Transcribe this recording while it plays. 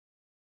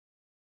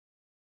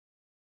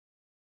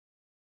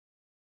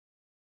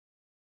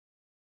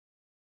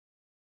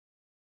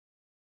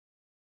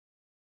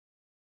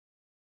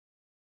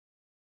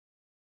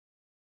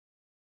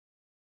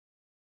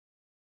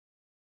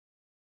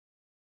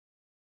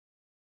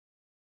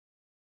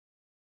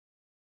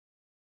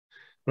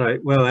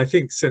Right. Well, I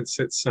think since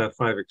it's 5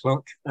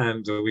 o'clock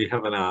and we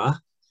have an hour,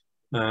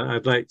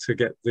 I'd like to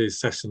get the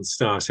session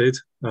started.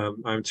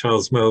 I'm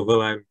Charles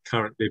Melville. I'm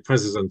currently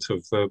president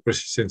of the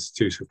British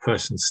Institute of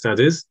Persian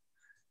Studies.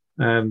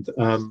 And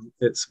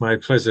it's my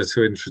pleasure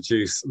to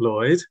introduce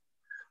Lloyd,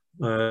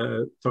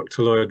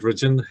 Dr. Lloyd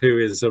Ridgeon, who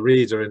is a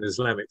reader in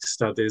Islamic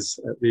Studies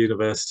at the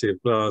University of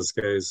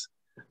Glasgow's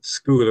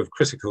School of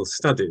Critical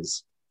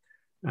Studies.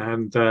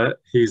 And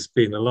he's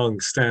been a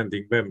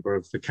long-standing member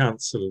of the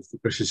Council of the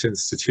British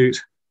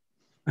Institute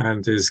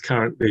and is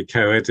currently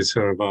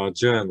co-editor of our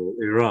journal,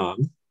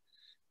 Iran,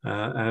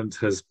 and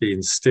has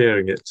been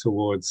steering it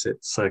towards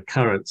its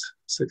current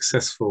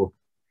successful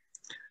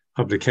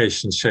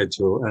publication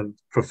schedule and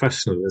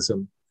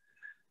professionalism.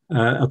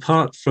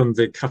 Apart from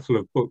the couple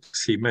of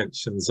books he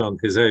mentions on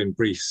his own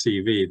brief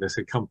CV that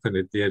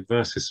accompanied the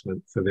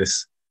advertisement for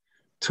this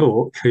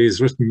talk,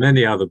 he's written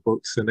many other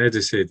books and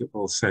edited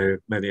also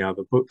many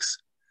other books,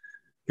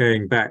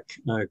 going back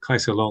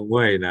quite a long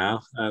way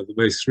now. The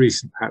most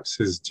recent perhaps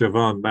is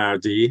Javan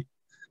Mardi,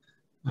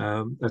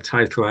 a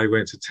title I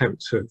won't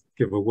attempt to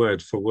give a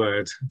word for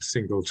word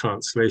single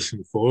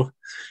translation for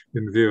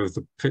in view of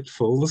the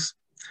pitfalls,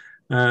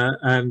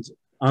 and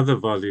other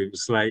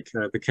volumes like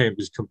the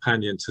Cambridge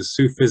Companion to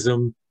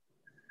Sufism,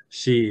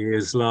 Shi'i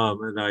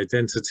Islam and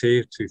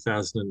Identity,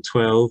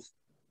 2012,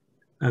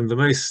 and the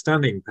most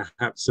stunning,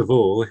 perhaps of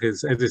all,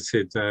 his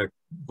edited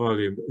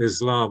volume,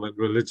 Islam and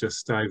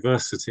Religious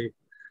Diversity,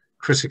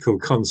 Critical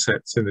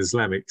Concepts in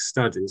Islamic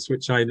Studies,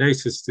 which I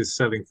noticed is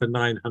selling for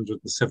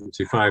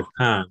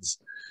 £975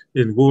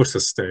 in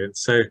Waterstone.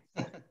 So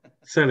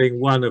selling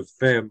one of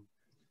them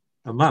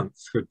a month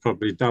would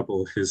probably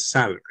double his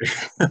salary.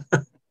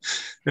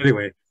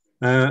 Anyway,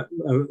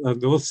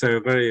 and also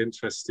a very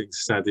interesting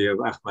study of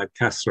Ahmad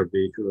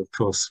Kasravi, who of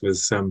course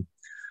was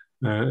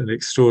an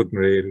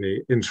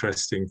extraordinarily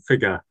interesting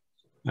figure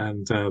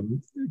and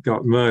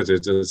got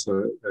murdered as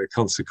a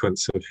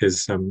consequence of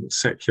his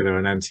secular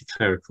and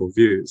anti-clerical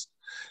views.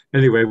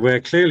 Anyway, we're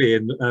clearly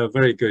in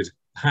very good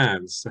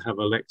hands to have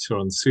a lecture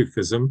on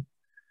Sufism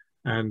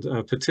and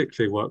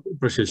particularly what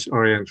British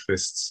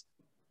Orientalists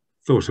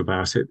thought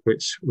about it,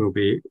 which will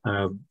be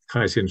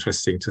quite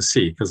interesting to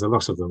see because a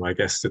lot of them, I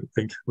guess, didn't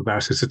think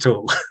about it at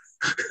all.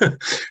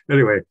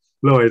 Anyway,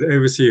 Lloyd,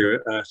 over to you.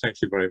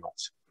 Thank you very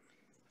much.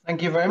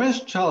 Thank you very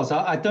much, Charles.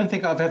 I don't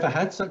think I've ever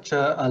had such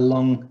a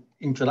long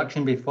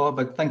introduction before,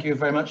 but thank you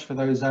very much for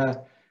those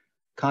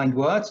kind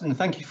words. And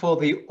thank you for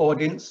the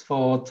audience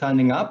for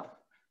turning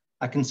up.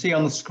 I can see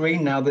on the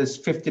screen now there's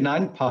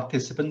 59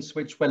 participants,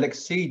 which well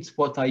exceeds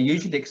what I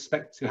usually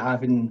expect to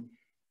have in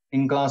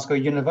Glasgow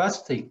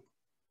University.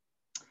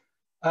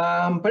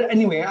 But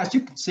anyway, as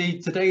you can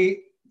see,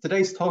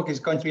 today's talk is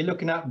going to be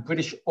looking at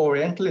British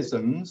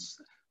Orientalisms,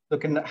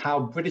 looking at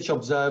how British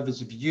observers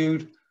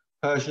viewed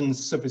Persian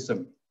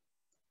Sufism.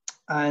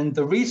 And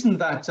the reason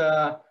that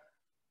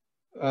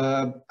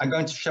I'm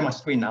going to share my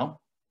screen now.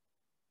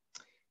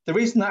 The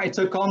reason that I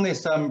took on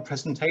this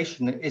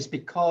presentation is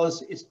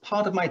because it's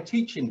part of my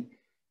teaching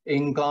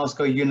in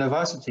Glasgow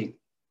University.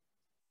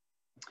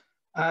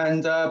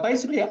 And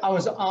basically I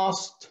was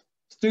asked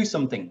to do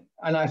something,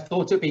 and I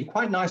thought it'd be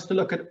quite nice to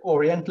look at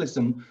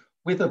Orientalism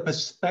with a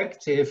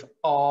perspective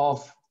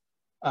of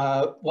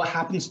what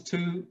happens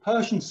to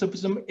Persian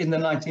Sufism in the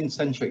 19th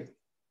century.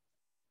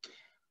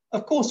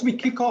 Of course, we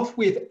kick off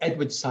with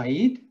Edward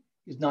Said.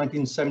 His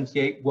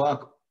 1978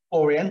 work,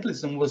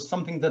 Orientalism, was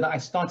something that I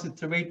started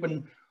to read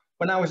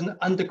when I was an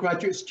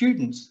undergraduate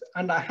student.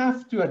 And I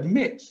have to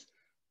admit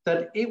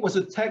that it was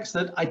a text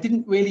that I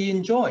didn't really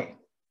enjoy.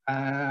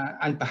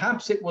 And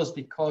perhaps it was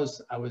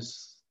because I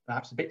was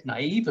perhaps a bit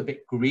naive, a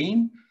bit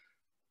green.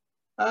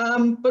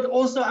 But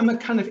also I'm a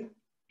kind of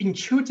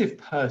intuitive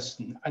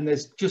person. And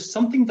there's just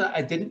something that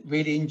I didn't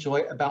really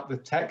enjoy about the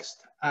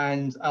text.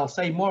 And I'll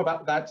say more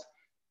about that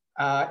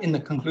in the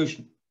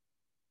conclusion.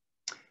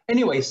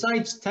 Anyway,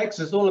 Said's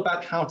text is all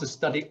about how to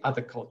study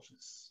other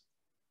cultures.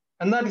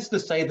 And that is to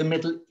say the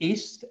Middle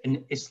East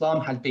and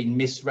Islam had been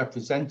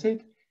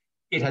misrepresented,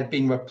 it had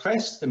been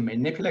repressed and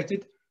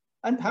manipulated,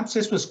 and perhaps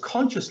this was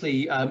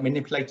consciously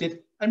manipulated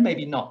and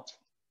maybe not.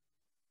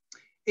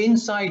 In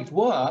Said's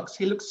works,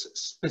 he looks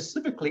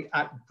specifically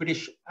at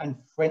British and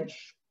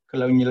French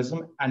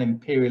colonialism and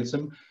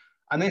imperialism,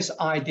 and this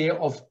idea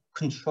of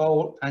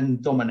control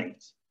and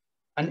dominate.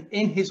 And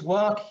in his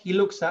work, he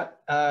looks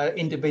at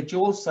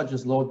individuals such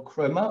as Lord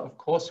Cromer, of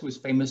course, who was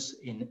famous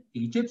in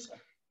Egypt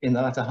in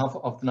the latter half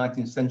of the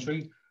 19th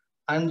century,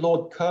 and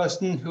Lord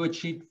Curzon, who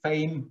achieved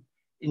fame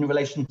in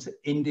relation to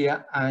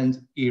India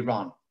and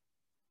Iran.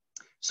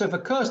 So for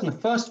Curzon, the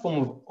first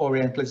form of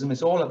Orientalism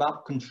is all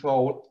about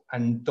control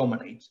and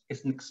dominate.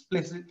 It's an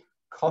explicit,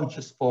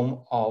 conscious form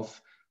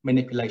of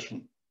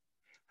manipulation.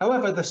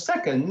 However, the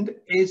second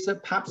is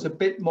perhaps a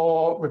bit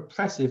more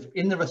repressive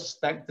in the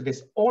respect that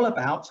it's all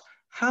about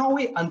how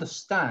we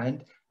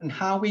understand and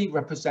how we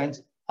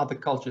represent other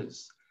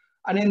cultures.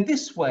 And in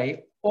this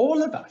way,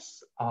 all of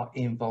us are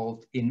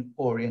involved in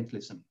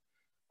Orientalism.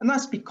 And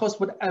that's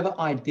because whatever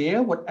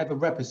idea, whatever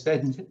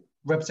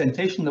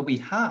representation that we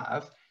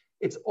have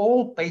It's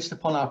all based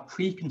upon our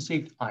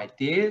preconceived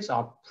ideas,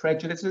 our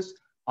prejudices,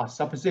 our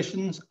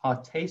suppositions,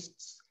 our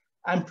tastes,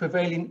 and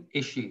prevailing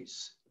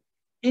issues.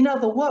 In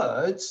other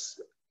words,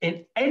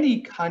 in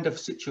any kind of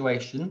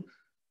situation,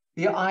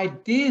 the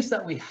ideas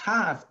that we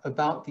have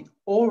about the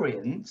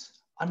Orient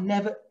are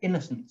never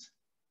innocent.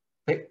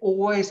 They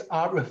always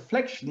are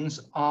reflections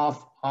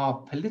of our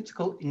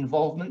political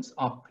involvements,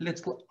 our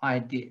political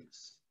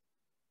ideas.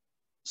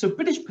 So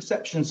British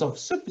perceptions of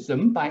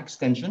Sufism, by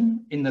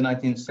extension, in the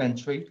 19th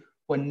century,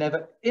 were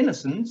never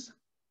innocent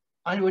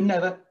and were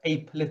never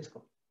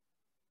apolitical.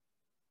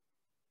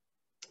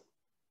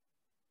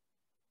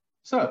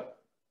 So,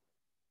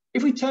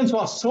 if we turn to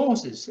our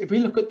sources, if we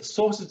look at the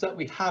sources that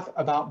we have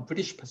about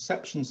British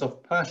perceptions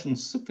of Persian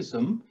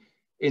Sufism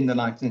in the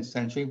 19th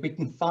century, we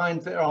can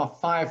find there are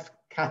 5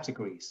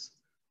 categories.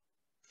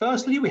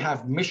 Firstly, we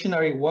have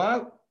missionary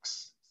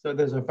works. So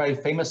there's a very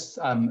famous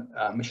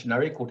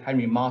missionary called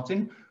Henry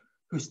Martin,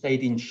 who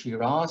stayed in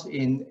Shiraz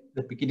in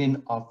the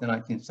beginning of the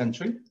 19th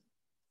century.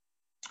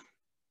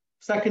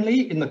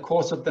 Secondly, in the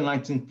course of the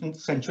 19th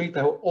century,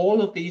 there were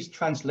all of these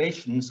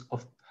translations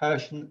of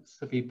Persian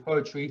Sufi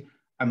poetry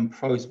and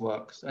prose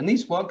works. And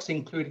these works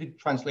included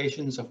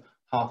translations of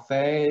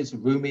Hafez,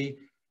 Rumi,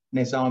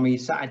 Nizami,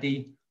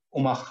 Sa'di,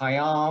 Umar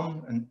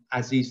Khayyam, and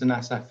Aziz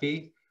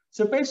Nasafi.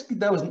 So basically,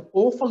 there was an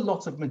awful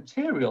lot of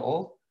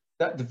material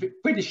that the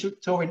British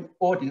Victorian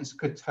audience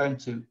could turn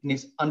to in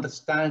its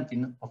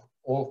understanding of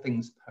all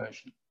things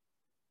Persian.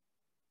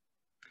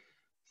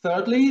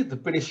 Thirdly, the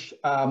British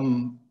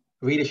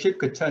readership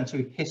could turn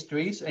to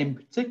histories. In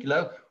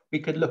particular, we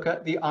could look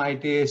at the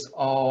ideas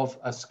of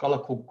a scholar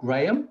called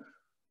Graham,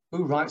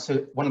 who writes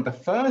one of the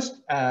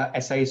first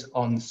essays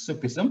on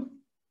Sufism.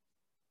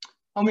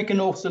 And we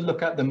can also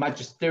look at the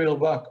magisterial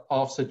work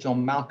of Sir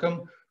John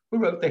Malcolm, who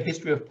wrote the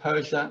History of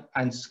Persia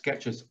and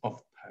Sketches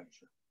of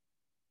Persia.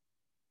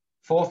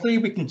 Fourthly,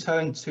 we can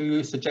turn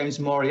to Sir James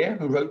Morier,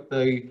 who wrote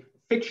the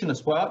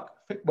fictionist work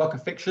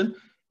of fiction,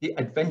 The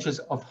Adventures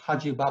of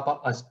Haji Baba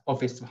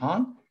of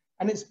Isfahan.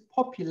 And its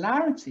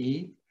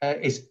popularity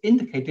is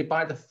indicated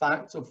by the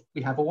fact of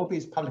we have all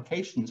these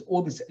publications,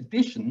 all these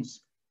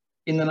editions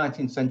in the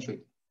 19th century.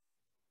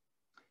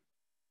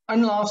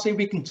 And lastly,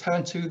 we can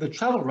turn to the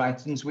travel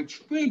writings,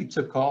 which really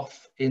took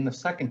off in the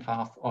second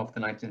half of the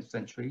 19th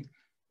century.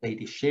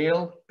 Lady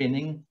Shiel,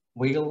 Binning,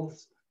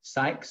 Wheels,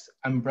 Sykes,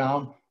 and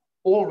Brown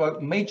all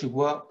wrote major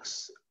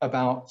works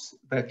about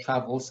their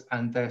travels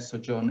and their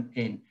sojourn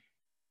in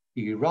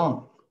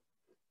Iran.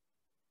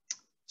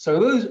 So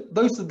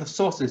those are the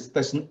sources.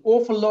 There's an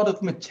awful lot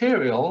of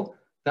material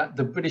that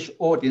the British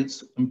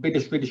audience and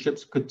British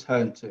readerships could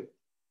turn to.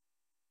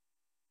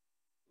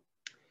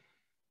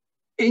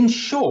 In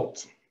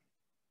short,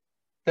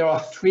 there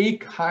are 3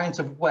 kinds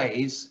of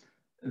ways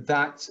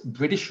that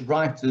British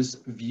writers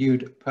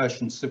viewed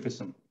Persian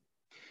Sufism.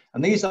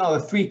 And these are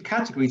the 3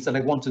 categories that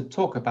I want to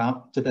talk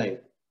about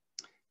today.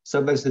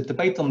 So there's the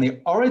debate on the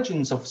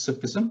origins of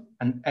Sufism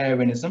and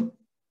Arianism.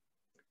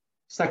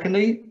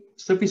 Secondly,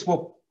 Sufis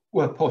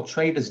were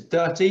portrayed as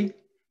dirty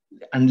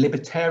and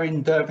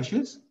libertarian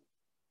dervishes.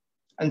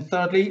 And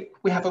thirdly,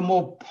 we have a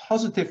more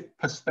positive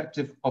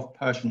perspective of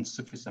Persian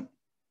Sufism.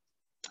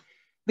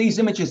 These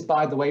images,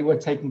 by the way, were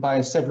taken by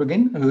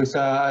Sevrogin, who is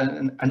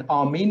an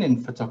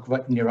Armenian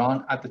photographer in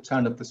Iran at the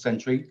turn of the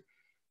century.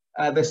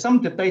 There's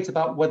some debate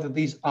about whether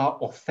these are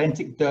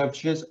authentic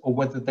dervishes or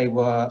whether they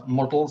were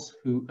models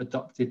who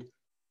adopted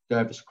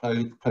dervish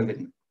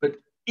clothing. But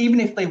even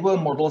if they were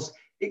models,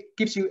 it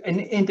gives you an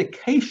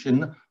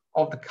indication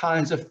of the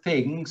kinds of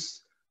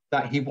things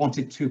that he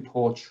wanted to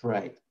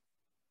portray.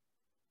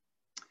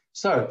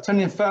 So,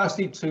 turning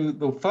firstly to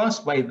the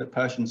first way that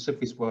Persian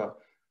Sufis were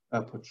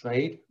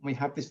portrayed, we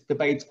have this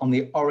debate on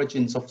the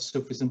origins of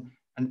Sufism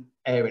and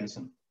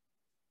Arianism.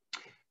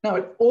 Now,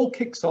 it all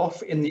kicks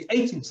off in the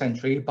 18th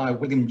century by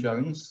William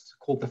Jones,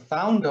 called the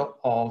founder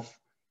of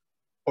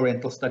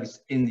Oriental Studies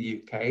in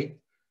the UK.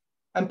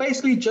 And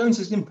basically, Jones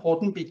is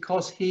important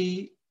because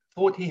he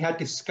thought he had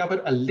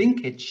discovered a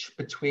linkage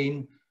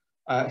between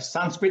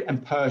Sanskrit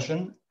and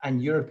Persian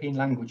and European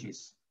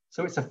languages.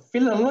 So it's a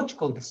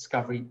philological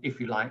discovery, if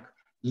you like,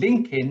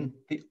 linking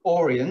the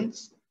Orient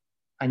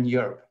and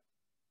Europe.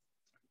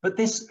 But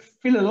this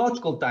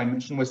philological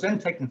dimension was then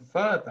taken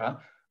further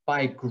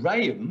by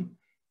Graham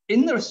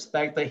in the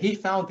respect that he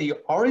found the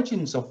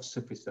origins of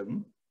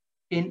Sufism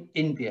in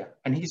India,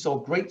 and he saw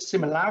great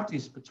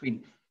similarities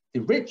between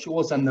the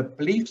rituals and the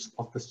beliefs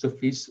of the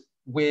Sufis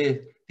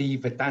with the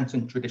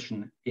Vedantan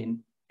tradition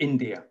in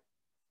India.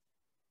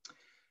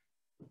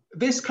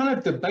 This kind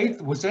of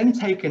debate was then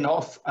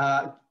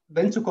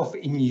took off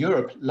in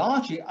Europe,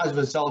 largely as a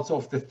result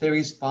of the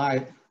theories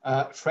by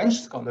French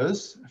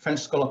scholars, a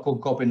French scholar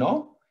called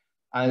Gobineau,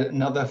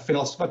 another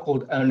philosopher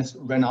called Ernest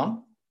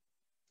Renan.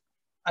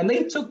 And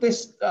they took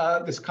this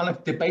kind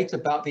of debate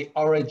about the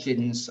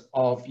origins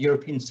of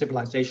European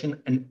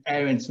civilization and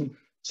Arianism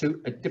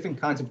to a different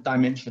kinds of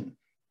dimension,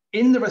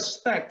 in the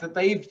respect that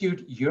they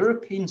viewed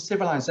European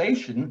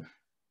civilization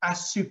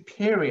as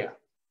superior.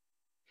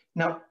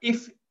 Now,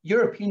 if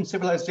European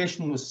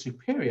civilization was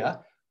superior,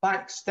 by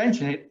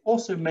extension, it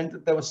also meant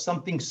that there was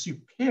something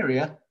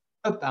superior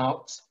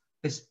about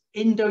this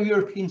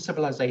Indo-European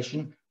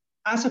civilization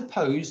as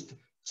opposed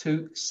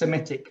to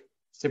Semitic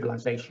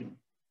civilization.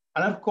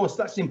 And of course,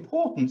 that's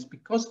important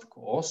because, of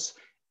course,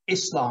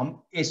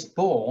 Islam is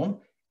born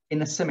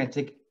in a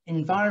Semitic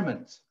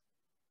environment.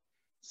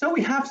 So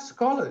we have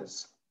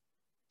scholars,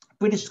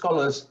 British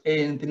scholars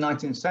in the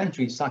 19th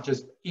century, such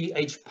as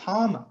E.H.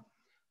 Palmer.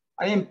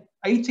 And in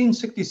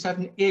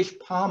 1867, E.H.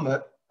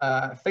 Palmer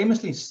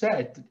famously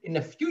said that in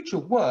a future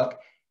work,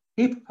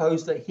 he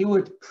proposed that he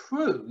would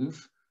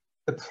prove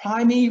the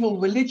primeval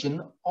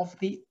religion of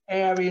the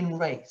Aryan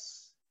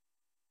race.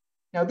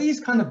 Now, these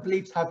kind of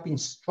beliefs have been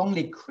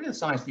strongly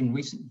criticized in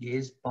recent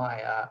years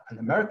by an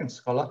American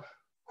scholar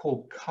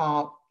called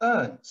Carl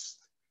Ernst.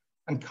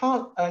 And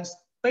Carl Ernst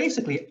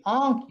basically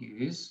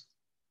argues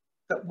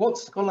that what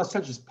scholars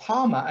such as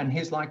Palmer and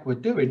his like were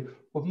doing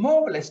were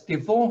more or less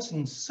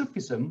divorcing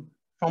Sufism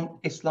from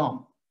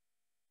Islam.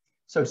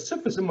 So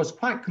Sufism was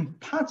quite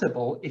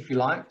compatible, if you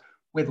like,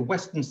 with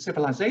Western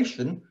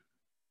civilization,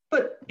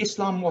 but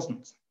Islam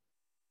wasn't.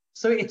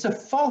 So it's a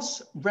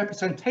false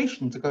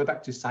representation, to go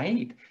back to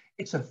Said,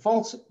 it's a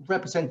false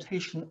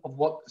representation of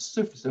what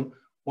Sufism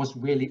was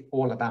really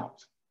all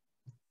about.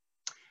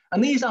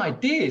 And these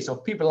ideas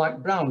of people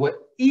like Brown were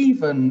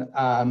even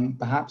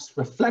perhaps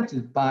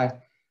reflected by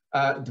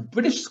the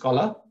British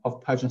scholar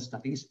of Persian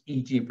Studies,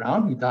 E.G.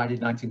 Brown, who died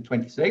in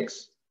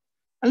 1926.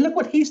 And look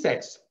what he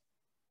says.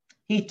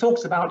 He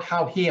talks about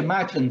how he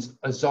imagines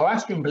a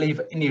Zoroastrian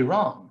believer in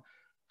Iran,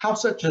 how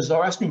such a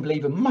Zoroastrian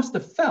believer must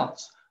have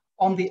felt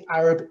on the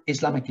Arab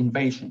Islamic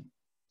invasion.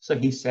 So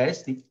he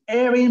says the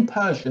Aryan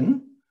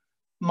Persian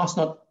must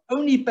not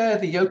only bear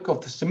the yoke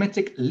of the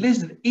Semitic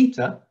lizard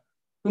eater,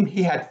 whom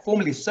he had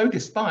formerly so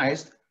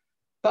despised,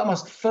 but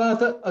must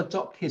further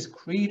adopt his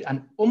creed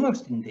and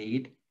almost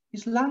indeed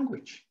his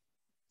language.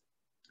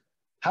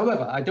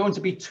 However, I don't want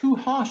to be too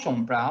harsh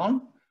on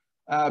Brown.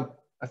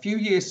 A few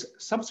years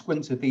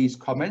subsequent to these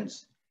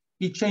comments,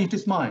 he changed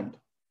his mind.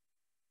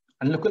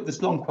 And look at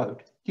this long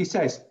quote. He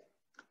says,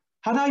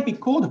 "Had I been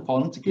called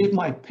upon to give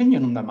my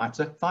opinion on the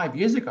matter 5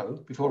 years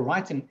ago, before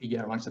writing A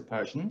Year Amongst the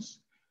Persians,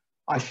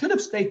 I should have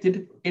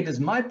stated it is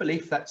my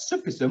belief that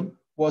Sufism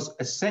was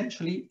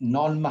essentially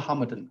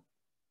non-Muhammadan,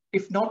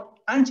 if not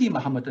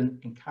anti-Muhammadan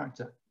in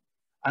character,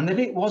 and that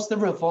it was the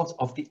revolt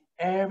of the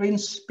Aryan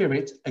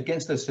spirit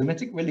against the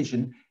Semitic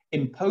religion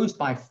imposed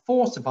by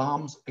force of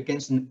arms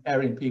against an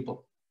Aryan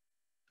people.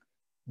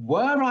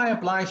 Were I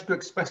obliged to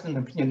express an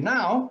opinion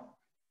now,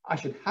 I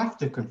should have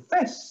to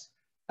confess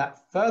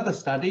that further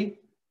study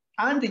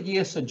and a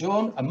year's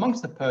sojourn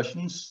amongst the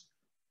Persians,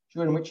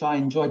 during which I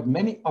enjoyed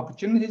many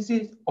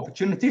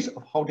opportunities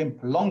of holding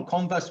prolonged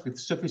converse with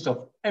Sufis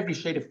of every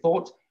shade of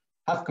thought,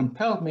 have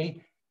compelled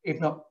me, if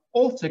not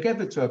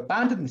altogether to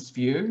abandon this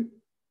view,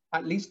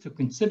 at least to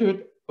consider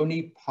it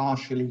only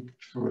partially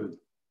true."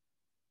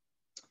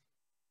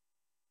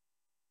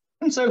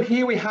 And so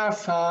here we have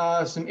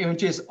some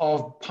images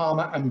of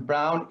Palmer and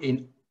Brown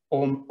in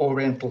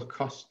Oriental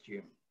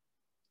costume.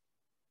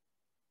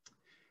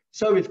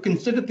 So we've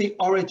considered the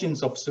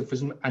origins of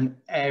Sufism and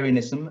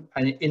Aryanism,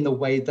 and in the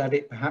way that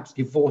it perhaps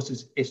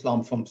divorces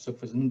Islam from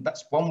Sufism.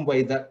 That's one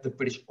way that the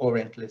British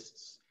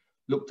Orientalists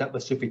looked at the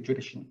Sufi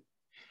tradition.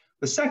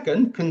 The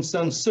second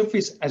concerns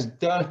Sufis as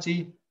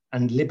dirty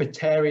and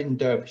libertarian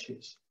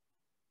dervishes.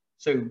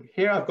 So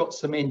here I've got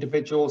some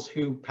individuals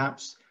who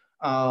perhaps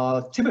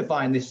are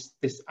typifying this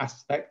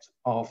aspect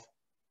of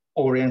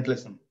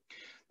Orientalism.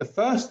 The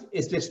first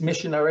is this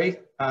missionary,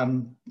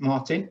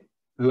 Martin,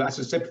 who, as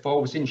I said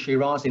before, was in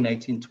Shiraz in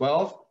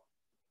 1812.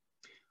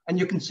 And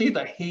you can see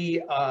that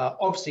he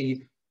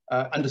obviously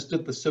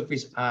understood the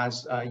Sufis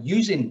as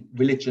using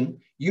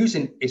religion,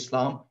 using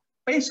Islam,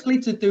 basically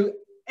to do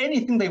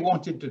anything they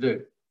wanted to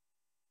do.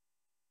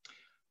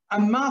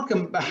 And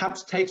Malcolm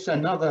perhaps takes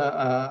another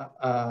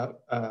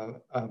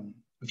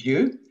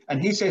view,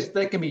 and he says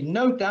there can be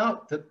no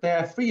doubt that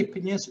their free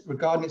opinions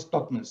regarding its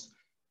dogmas,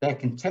 their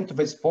contempt of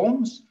its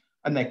forms,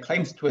 and their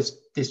claims to a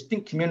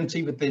distinct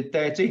community with the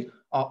deity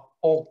are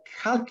all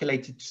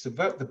calculated to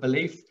subvert the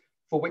belief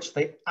for which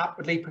they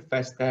outwardly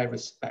profess their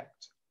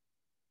respect.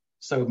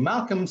 So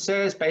Malcolm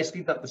says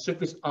basically that the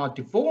Sufis are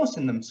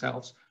divorcing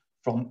themselves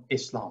from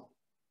Islam.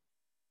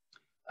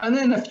 And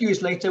then a few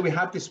years later, we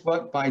have this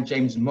work by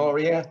James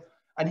Moria,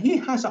 and he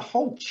has a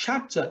whole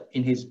chapter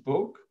in his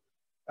book,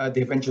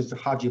 The Adventures of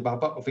Haji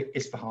Baba of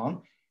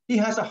Isfahan. He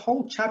has a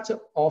whole chapter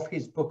of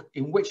his book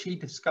in which he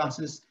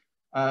discusses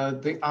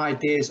the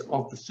ideas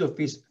of the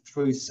Sufis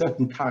through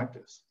certain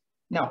characters.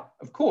 Now,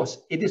 of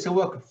course, it is a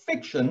work of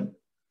fiction,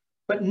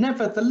 but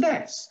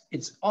nevertheless,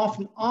 it's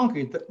often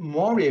argued that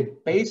Moria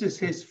bases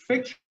his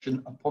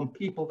fiction upon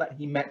people that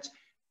he met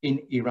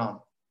in Iran.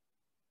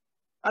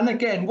 And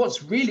again,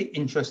 what's really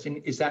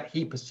interesting is that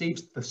he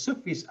perceives the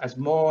Sufis as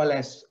more or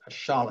less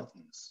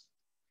charlatans.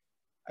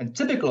 And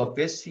typical of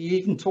this, he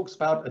even talks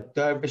about a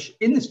dervish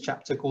in this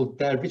chapter called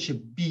Dervish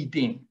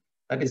Bidin,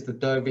 that is the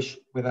dervish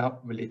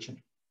without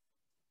religion.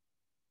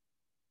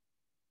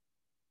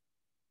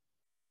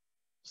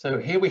 So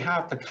here we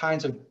have the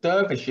kinds of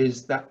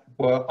dervishes that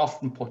were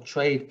often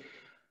portrayed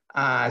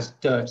as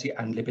dirty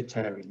and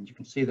libertarian. You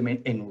can see them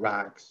in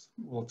rags.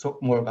 We'll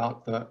talk more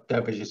about the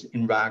dervishes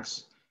in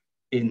rags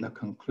in the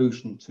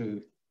conclusion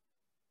to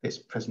this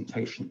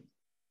presentation.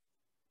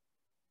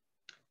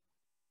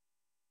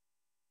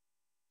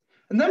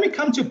 And then we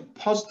come to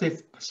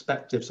positive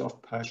perspectives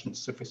of Persian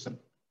Sufism.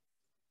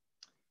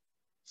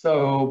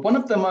 So one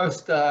of the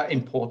most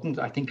important,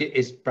 I think it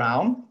is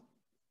Brown,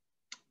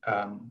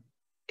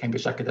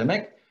 Cambridge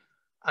academic,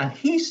 and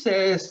he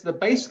says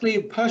that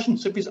basically Persian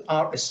Sufis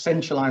are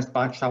essentialized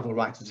by travel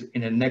writers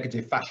in a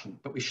negative fashion,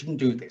 but we shouldn't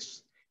do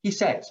this. He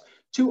says,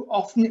 too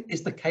often it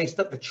is the case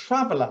that the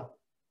traveler,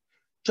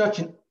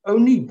 judging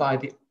only by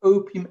the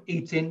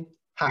opium-eating,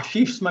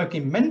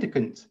 hashish-smoking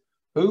mendicant,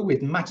 who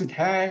with matted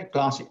hair,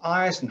 glassy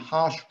eyes and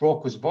harsh,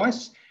 raucous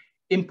voice,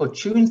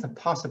 importunes the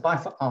passerby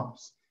for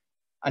alms.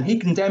 And he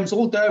condemns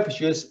all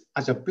dervishes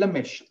as a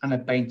blemish and a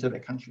bane to their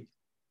country.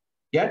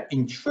 Yet,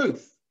 in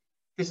truth,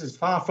 this is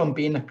far from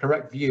being a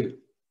correct view.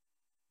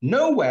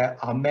 Nowhere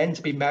are men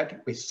to be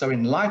met with so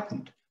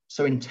enlightened,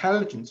 so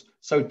intelligent,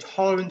 so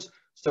tolerant,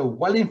 so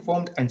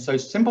well-informed, and so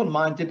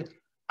simple-minded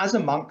as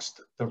amongst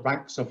the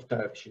ranks of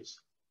dervishes.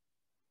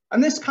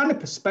 And this kind of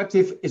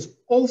perspective is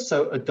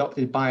also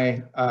adopted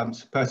by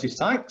Sir Percy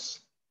Sykes.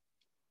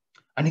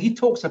 And he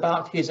talks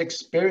about his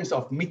experience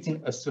of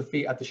meeting a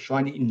Sufi at the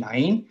shrine in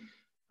Nain,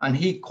 and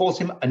he calls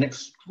him an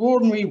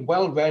extraordinary,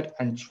 well-read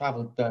and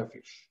traveled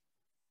dervish.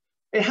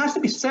 It has to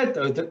be said,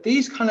 though, that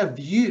these kind of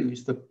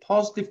views, the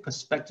positive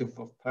perspective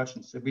of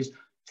Persian Sufis,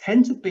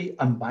 tend to be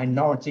a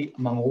minority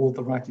among all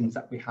the writings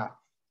that we have.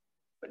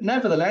 But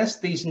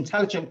nevertheless, these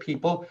intelligent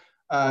people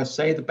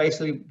say that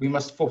basically we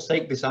must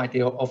forsake this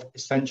idea of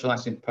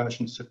essentializing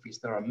Persian Sufis.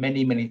 There are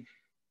many, many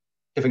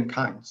different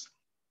kinds.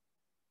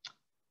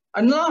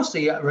 And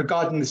lastly,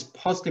 regarding this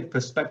positive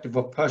perspective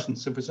of Persian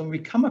Sufism, we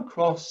come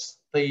across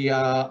the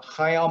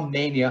Khayyam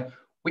mania,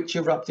 which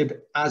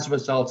erupted as a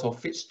result of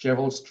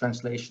Fitzgerald's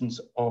translations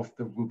of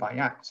the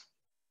Rubaiyat.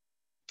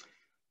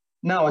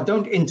 Now, I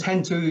don't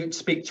intend to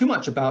speak too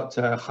much about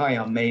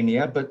Khayyam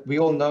mania, but we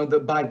all know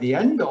that by the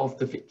end of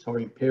the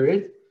Victorian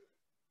period,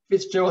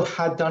 Fitzgerald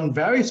had done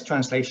various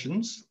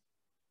translations,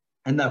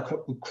 and the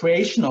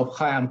creation of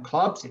Khayyam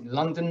clubs in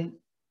London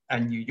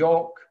and New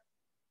York,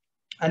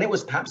 and it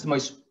was perhaps the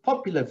most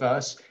popular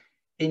verse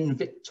in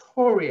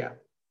Victoria.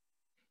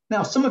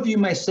 Now, some of you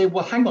may say,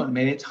 well, hang on a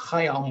minute,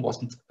 Khayyam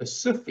wasn't a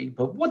Sufi,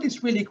 but what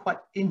is really quite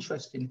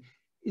interesting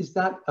is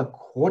that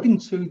according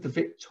to the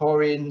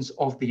Victorians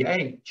of the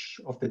age,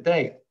 of the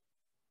day,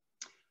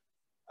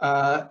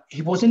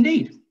 he was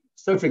indeed.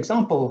 So, for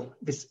example,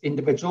 this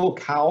individual,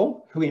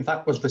 Cowell, who in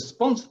fact was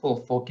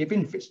responsible for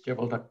giving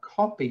Fitzgerald a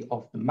copy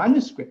of the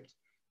manuscript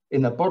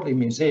in the Bodleian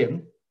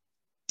Museum,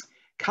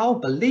 Cowell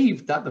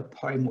believed that the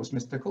poem was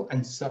mystical,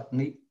 and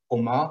certainly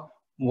Omar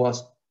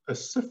was a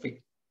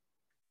Sufi.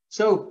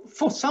 So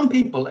for some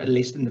people, at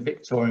least in the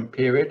Victorian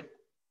period,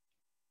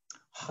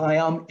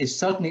 Khayyam is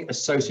certainly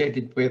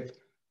associated with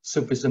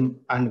Sufism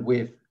and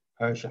with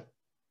Persia.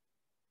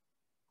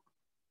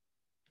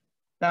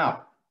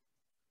 Now,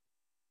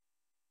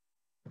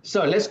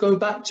 so let's go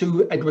back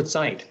to Edward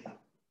Said.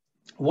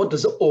 What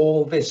does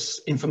all this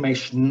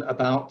information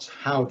about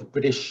how the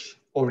British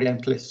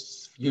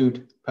Orientalists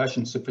viewed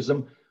Persian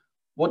Sufism,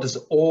 what does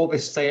all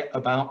this say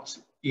about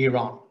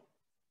Iran?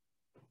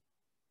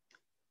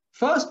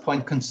 First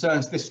point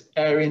concerns this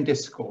Aryan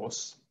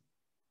discourse.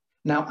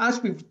 Now,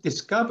 as we've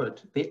discovered,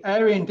 the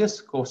Aryan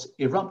discourse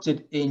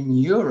erupted in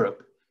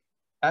Europe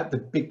at the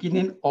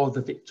beginning of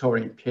the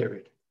Victorian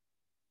period.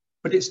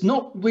 But it's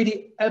not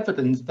really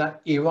evident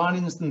that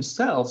Iranians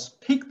themselves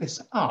picked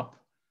this up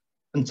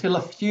until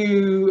a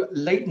few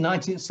late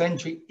 19th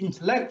century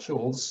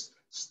intellectuals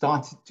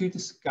started to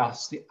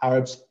discuss the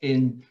Arabs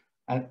in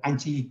an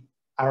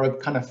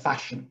anti-Arab kind of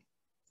fashion.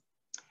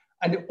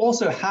 And it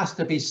also has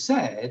to be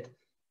said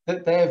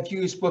that their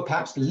views were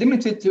perhaps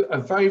limited to a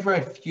very,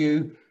 very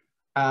few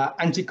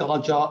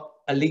anti-Qajar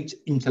elite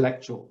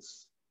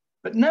intellectuals.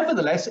 But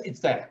nevertheless, it's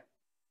there.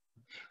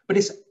 But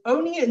it's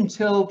only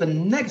until the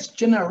next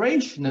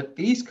generation that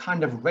these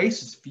kind of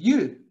racist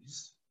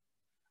views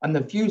and the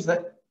views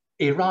that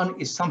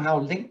Iran is somehow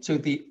linked to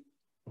the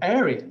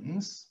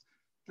Aryans,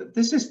 that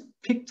this is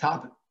picked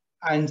up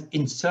and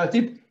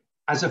inserted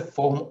as a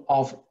form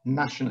of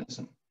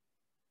nationalism.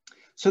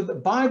 So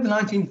that by the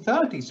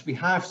 1930s, we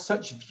have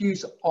such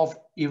views of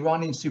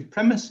Iranian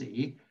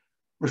supremacy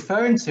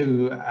referring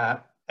to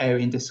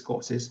Aryan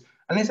discourses,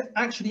 and it's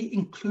actually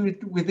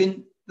included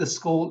within the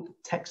school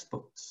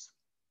textbooks.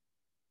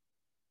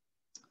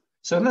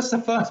 So that's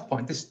the first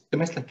point, this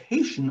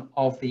domestication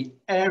of the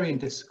Aryan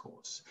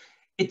discourse.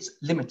 It's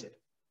limited.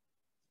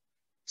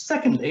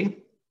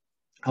 Secondly,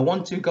 I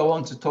want to go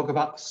on to talk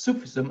about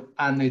Sufism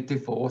and the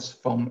divorce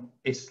from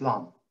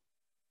Islam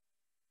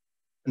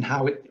and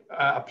how it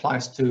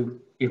applies to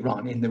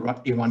Iran in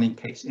the Iranian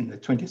case in the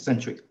 20th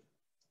century.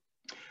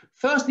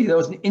 Firstly, there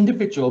was an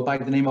individual by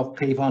the name of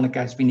Kayvan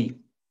Ghazvini,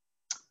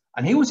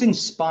 and he was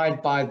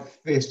inspired by the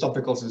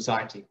Theosophical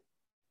Society.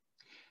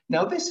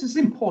 Now, this is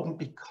important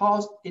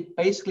because it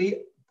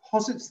basically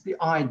posits the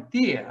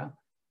idea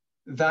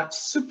that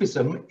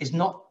Sufism is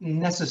not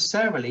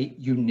necessarily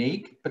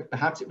unique, but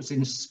perhaps it was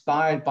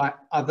inspired by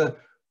other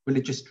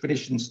religious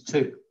traditions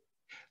too.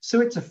 So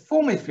it's a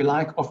form, if you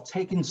like, of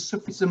taking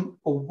Sufism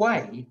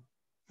away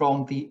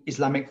from the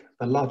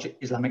larger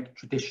Islamic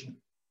tradition.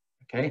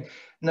 Okay.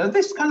 Now,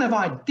 this kind of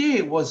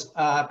idea was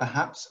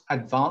perhaps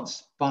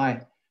advanced by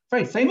a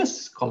very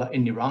famous scholar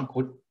in Iran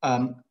called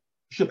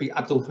should be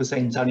Abdul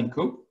Hussein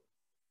Zarinkou,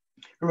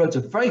 who wrote a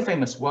very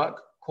famous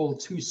work called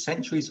 2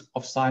 Centuries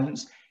of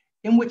Silence,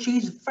 in which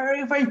he's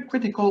very, very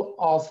critical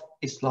of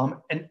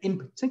Islam and in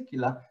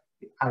particular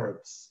the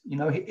Arabs. You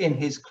know, in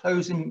his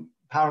closing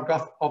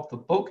paragraph of the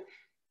book,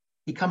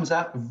 he comes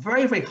out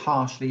very, very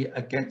harshly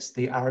against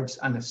the Arabs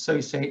and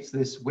associates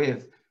this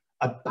with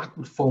a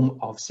backward form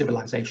of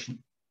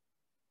civilization.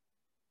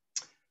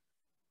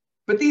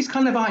 But these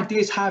kind of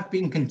ideas have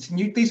been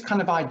continued. These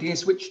kind of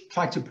ideas which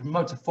try to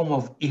promote a form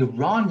of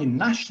Iranian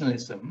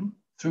nationalism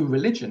through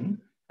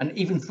religion and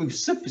even through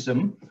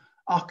Sufism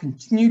are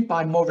continued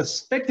by more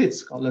respected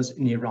scholars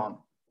in Iran.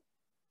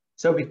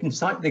 So we can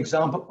cite the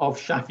example of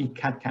Shafi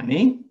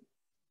Kadkani,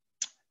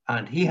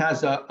 and he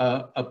has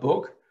a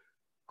book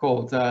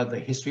called The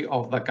History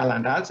of the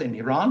Qalandads in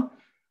Iran,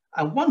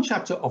 and one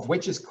chapter of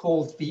which is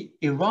called The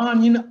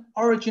Iranian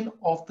Origin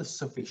of the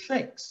Sufi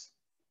Sheikhs.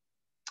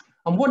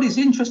 And what is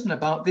interesting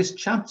about this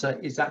chapter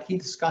is that he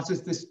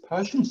discusses this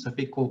Persian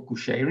Sufi called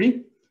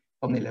Qushayri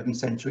from the 11th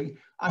century,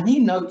 and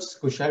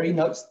Qushayri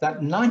notes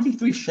that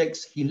 93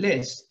 sheikhs he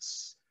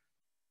lists,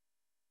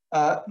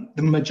 the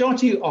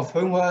majority of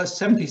whom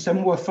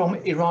 77 were from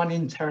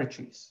Iranian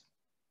territories.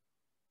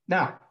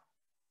 Now,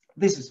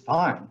 this is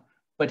fine,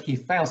 but he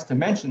fails to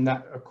mention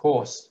that, of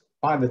course,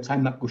 by the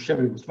time that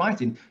Qushayri was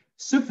writing,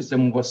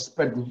 Sufism was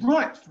spread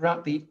right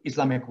throughout the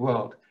Islamic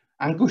world,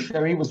 and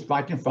Qushayri was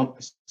writing from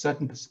a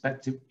certain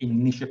perspective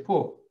in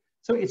Nishapur.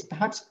 So it's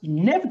perhaps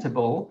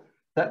inevitable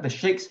that the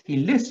sheikhs he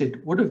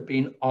listed would have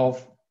been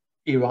of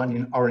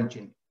Iranian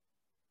origin.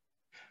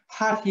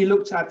 Had he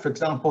looked at, for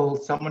example,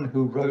 someone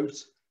who wrote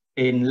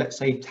in, let's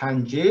say,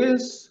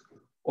 Tangiers,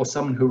 or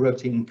someone who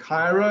wrote in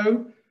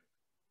Cairo,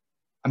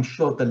 I'm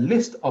sure the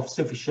list of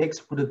Sufi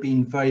sheikhs would have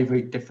been very,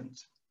 very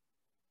different.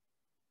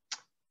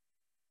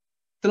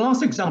 The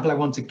last example I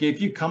want to give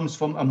you comes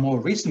from a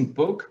more recent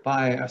book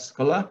by a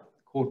scholar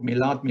called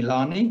Milad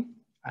Milani,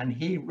 and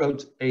he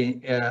wrote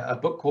a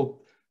book called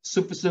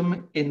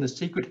Sufism in the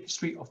Secret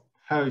History of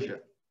Persia.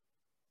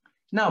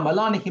 Now,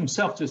 Milani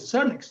himself, to a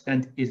certain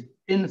extent, is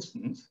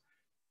innocent,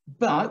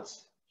 but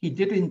he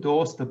did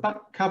endorse the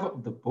back cover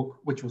of the book,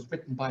 which was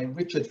written by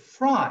Richard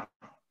Fry,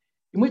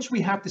 in which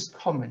we have this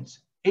comment: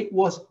 it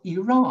was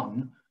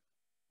Iran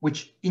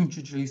which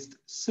introduced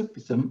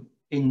Sufism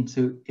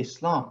into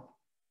Islam.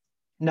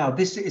 Now,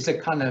 this is a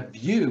kind of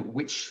view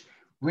which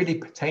really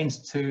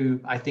pertains to,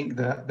 I think,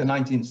 the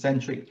 19th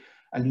century.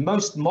 And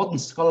most modern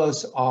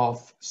scholars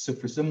of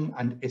Sufism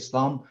and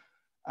Islam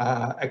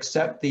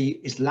accept the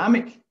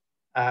Islamic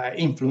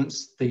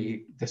influence,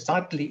 the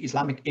decidedly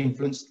Islamic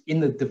influence in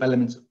the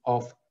development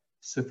of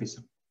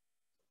Sufism.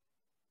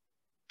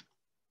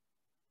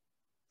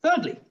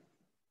 Thirdly,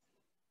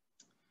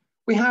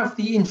 we have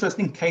the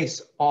interesting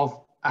case of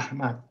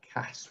Ahmad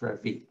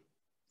Kasravi.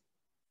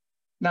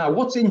 Now,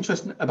 what's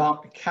interesting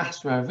about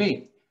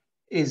Kasravi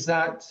is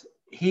that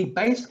he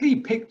basically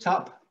picked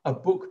up a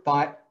book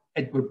by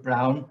Edward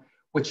Brown,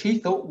 which he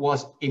thought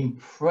was in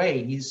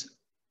praise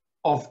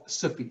of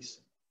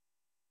Sufis.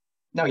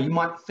 Now, you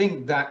might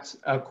think that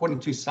according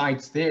to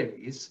Said's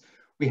theories,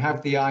 we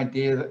have the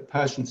idea that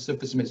Persian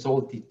Sufism is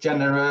all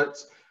degenerate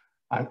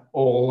and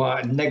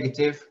all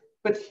negative,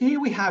 but here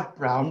we have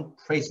Brown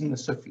praising the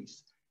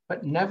Sufis.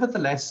 But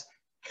nevertheless,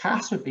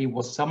 Kasravi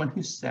was someone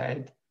who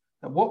said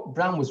that what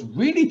Brown was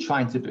really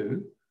trying to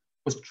do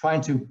was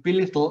trying to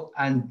belittle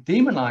and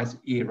demonize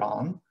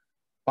Iran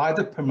by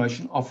the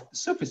promotion of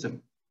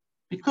Sufism.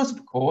 Because,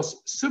 of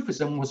course,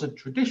 Sufism was a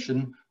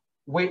tradition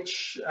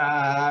which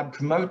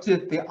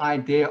promoted the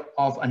idea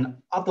of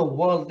an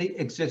otherworldly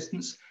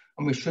existence,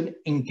 and we shouldn't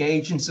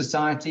engage in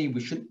society,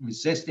 we shouldn't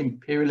resist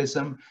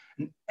imperialism,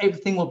 and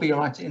everything will be all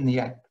right in the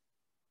end.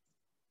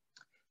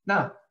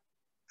 Now,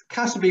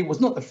 Kasravi was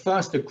not the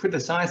first to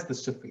criticize the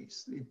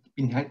Sufis.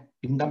 It had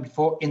been done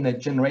before in the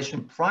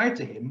generation prior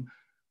to him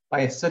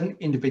by a certain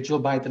individual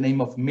by the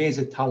name of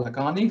Mirza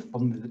Talagani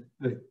from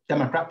the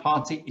Democrat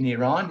Party in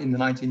Iran in the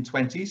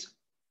 1920s.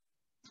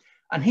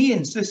 And he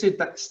insisted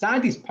that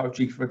Sa'di's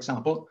poetry, for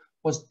example,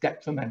 was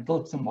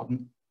detrimental to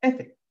modern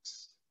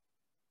ethics.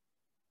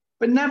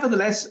 But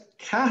nevertheless,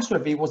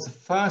 Kasravi was the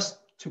first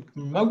to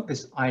promote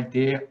this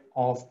idea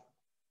of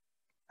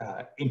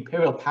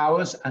imperial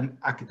powers and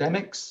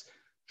academics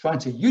trying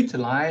to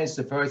utilize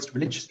the various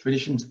religious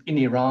traditions in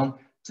Iran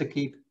to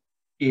keep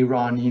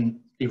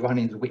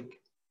Iranians weak.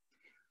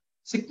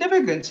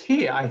 Significant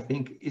here, I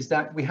think, is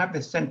that we have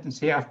this sentence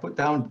here I've put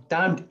down: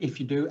 damned if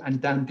you do and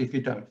damned if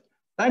you don't.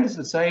 That is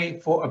to say,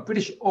 for a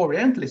British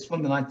Orientalist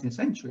from the 19th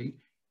century,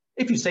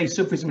 if you say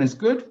Sufism is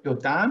good, you're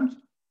damned.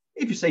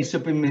 If you say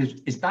Sufism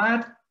is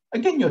bad,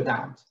 again, you're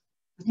damned.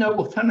 There's no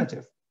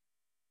alternative.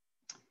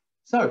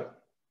 So,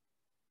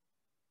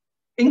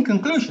 in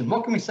conclusion,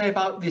 what can we say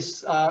about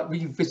this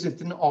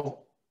revisiting of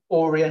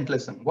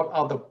Orientalism? What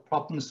are the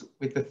problems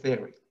with the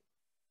theory?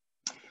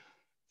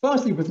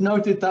 Firstly, we've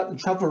noted that the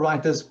travel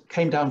writers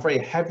came down very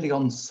heavily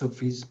on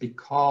Sufis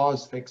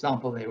because, for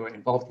example, they were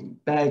involved in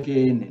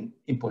begging and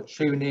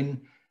importuning.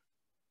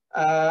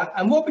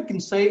 And what we can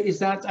say is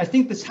that I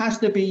think this has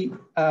to be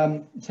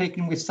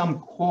taken with some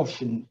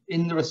caution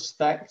in the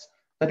respect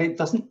that it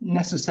doesn't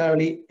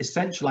necessarily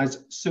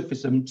essentialize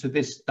Sufism to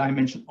this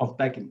dimension of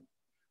begging.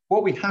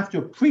 What we have to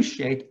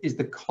appreciate is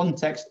the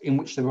context in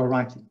which they were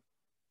writing.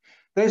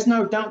 There's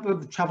no doubt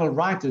that the travel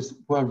writers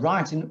were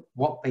writing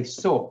what they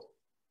saw.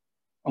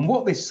 And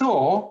what they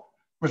saw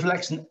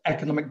reflects an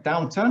economic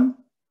downturn.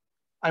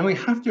 And we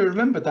have to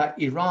remember that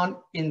Iran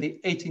in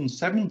the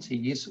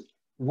 1870s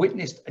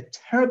witnessed a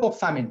terrible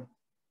famine.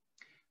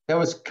 There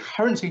was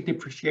currency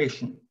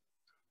depreciation,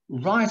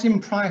 rising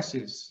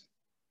prices.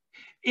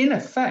 In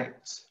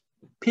effect,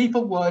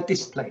 people were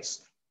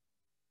displaced.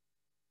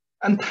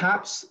 And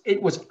perhaps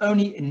it was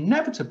only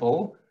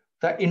inevitable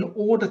that in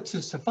order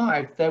to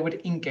survive, they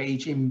would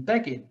engage in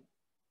begging.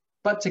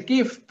 But to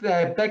give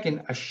their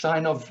begging a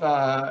shine of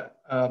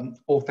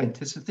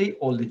authenticity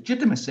or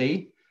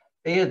legitimacy,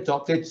 they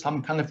adopted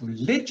some kind of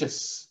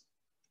religious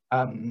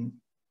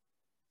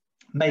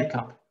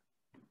makeup.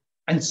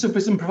 And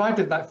Sufism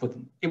provided that for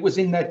them. It was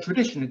in their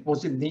tradition. It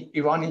was in the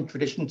Iranian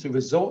tradition to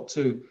resort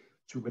to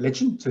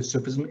religion, to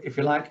Sufism, if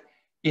you like,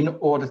 in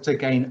order to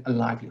gain a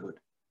livelihood.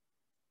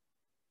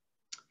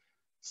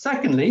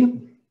 Secondly,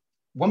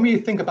 when we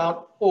think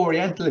about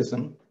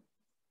Orientalism,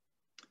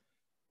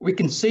 we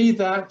can see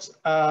that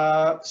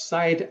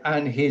Said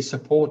and his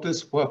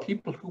supporters were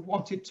people who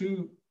wanted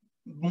to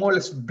more or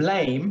less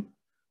blame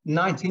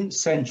 19th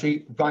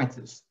century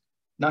writers,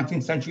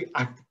 19th century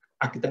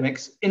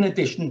academics, in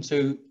addition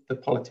to the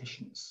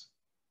politicians.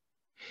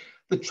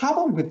 The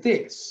trouble with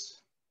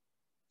this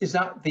is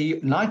that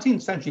the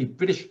 19th century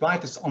British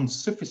writers on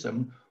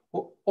Sufism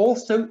were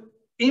also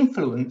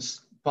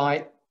influenced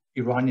by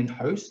Iranian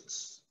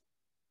hosts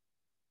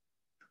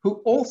who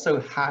also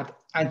had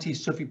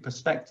anti-Sufi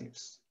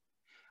perspectives.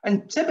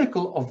 And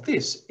typical of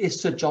this is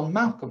Sir John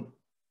Malcolm.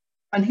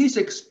 And he's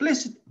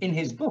explicit in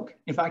his book.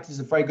 In fact, he's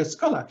a very good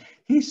scholar.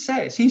 He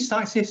cites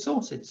his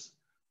sources.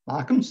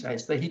 Malcolm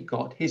says that he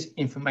got his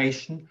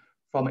information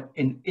from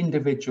an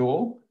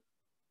individual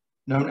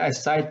known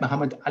as Sayyid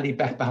Muhammad Ali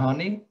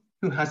Behbahani,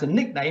 who has a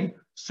nickname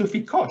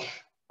Sufi Kosh,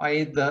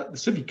 i.e. the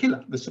Sufi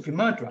killer, the Sufi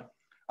murderer.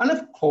 And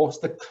of course,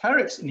 the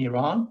clerics in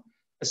Iran,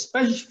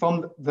 especially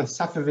from the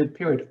Safavid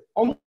period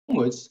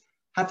onwards,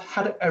 have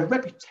had a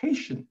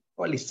reputation,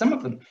 or at least some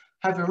of them,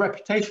 have a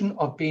reputation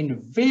of being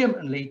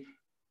vehemently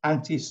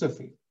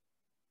anti-Sufi.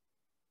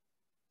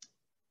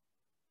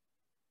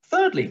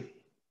 Thirdly,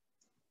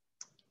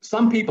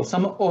 some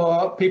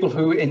people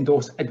who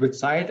endorse Edward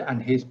Said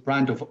and his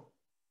brand of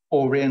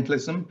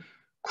Orientalism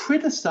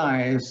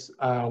criticize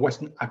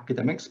Western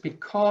academics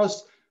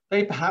because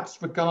they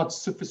perhaps regard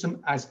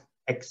Sufism as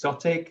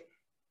exotic,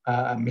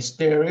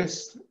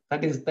 mysterious.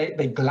 That is,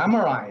 they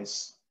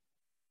glamorize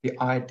the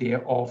idea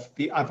of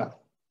the other.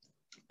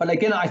 But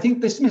again, I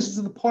think this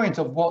misses the point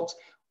of what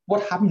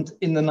happened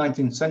in the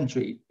 19th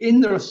century,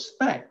 in the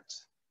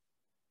respect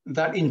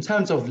that in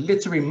terms of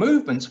literary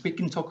movements, we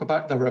can talk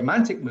about the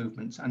Romantic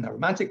movements and the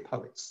Romantic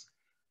poets,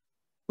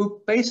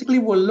 who basically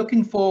were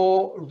looking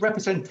for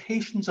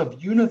representations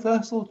of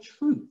universal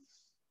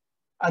truths.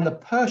 And the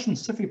Persian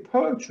Sufi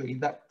poetry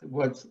that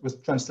was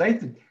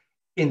translated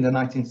in the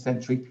 19th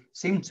century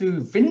seemed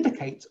to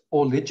vindicate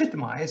or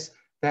legitimize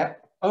their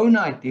own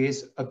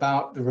ideas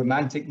about the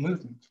Romantic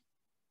movement.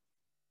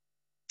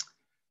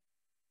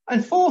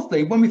 And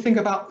fourthly, when we think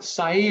about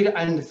Said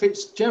and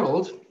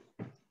Fitzgerald,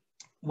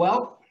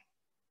 well,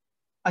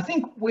 I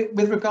think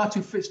with regard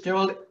to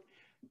Fitzgerald,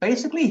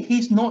 basically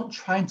he's not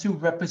trying to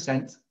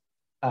represent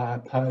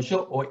Persia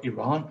or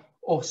Iran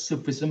or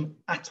Sufism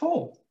at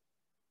all.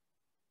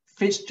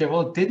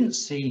 Fitzgerald didn't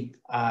see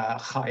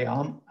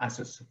Khayyam as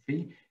a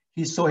Sufi.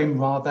 He saw him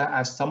rather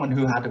as someone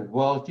who had a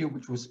worldview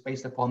which was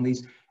based upon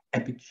these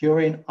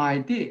Epicurean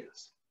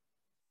ideas.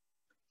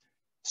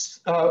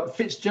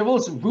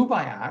 Fitzgerald's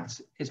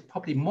Rubaiyat is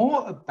probably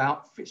more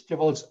about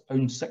Fitzgerald's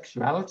own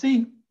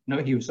sexuality. You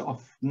know, he was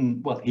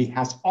often, well, he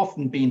has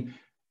often been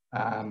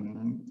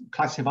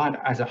classified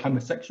as a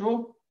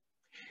homosexual.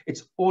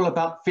 It's all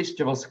about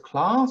Fitzgerald's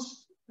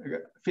class.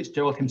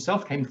 Fitzgerald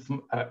himself came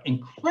from an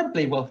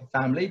incredibly wealthy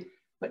family,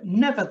 but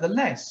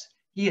nevertheless,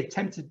 he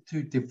attempted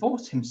to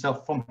divorce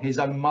himself from his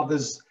own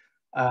mother's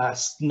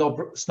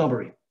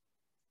snobbery.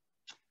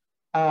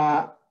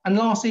 And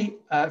lastly,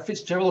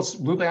 Fitzgerald's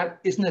Rubaiyat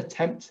is an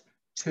attempt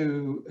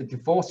to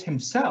divorce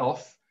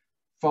himself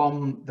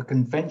from the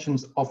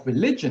conventions of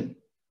religion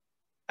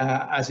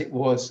as it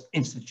was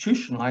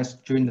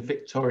institutionalized during the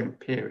Victorian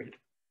period.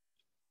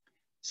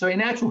 So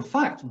in actual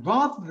fact,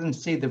 rather than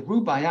see the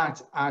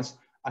Rubaiyat as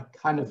a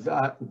kind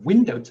of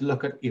window to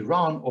look at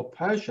Iran or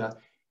Persia,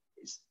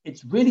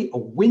 it's really a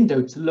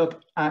window to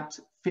look at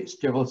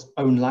Fitzgerald's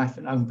own life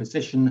and own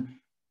position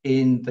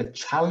in the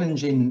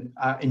challenging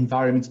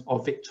environment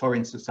of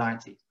Victorian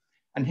society.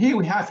 And here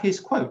we have his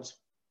quote: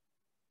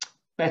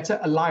 "Better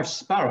a live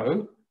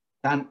sparrow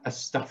than a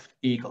stuffed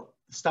eagle."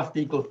 The stuffed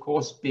eagle, of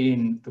course,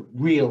 being the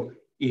real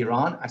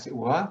Iran, as it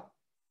were,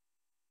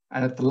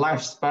 and the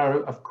live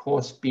sparrow, of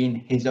course, being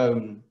his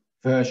own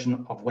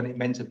version of what it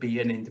meant to be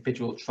an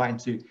individual trying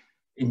to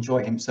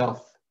enjoy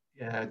himself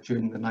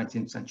during the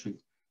 19th century,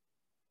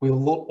 with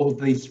all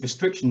these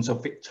restrictions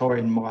of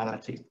Victorian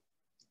morality.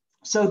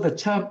 So the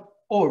term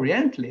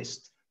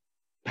Orientalist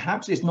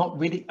perhaps is not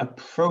really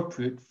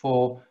appropriate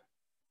for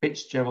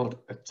Fitzgerald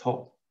at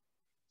all.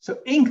 So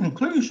in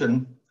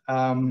conclusion,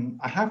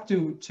 I have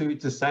to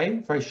say,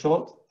 very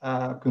short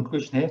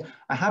conclusion here,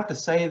 I have to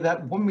say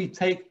that when we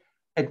take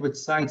Edward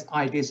Said's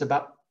ideas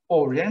about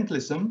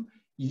Orientalism,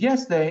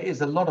 yes, there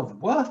is a lot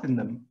of worth in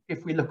them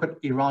if we look at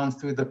Iran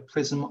through the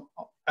prism,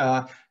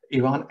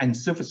 Iran and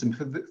Sufism,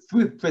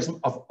 through the prism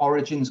of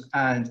origins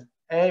and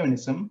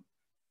Arianism.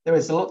 There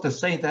is a lot to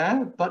say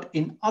there, but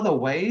in other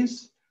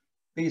ways,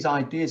 these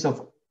ideas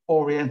of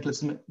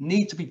Orientalism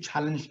need to be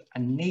challenged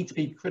and need to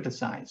be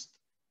criticized,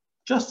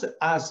 just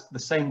as the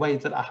same way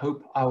that I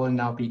hope I will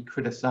now be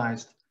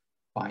criticized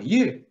by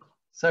you.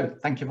 So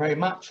thank you very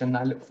much, and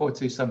I look forward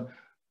to some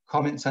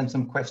comments and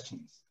some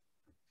questions.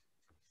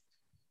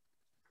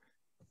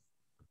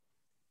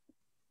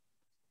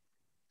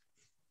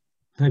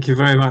 Thank you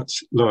very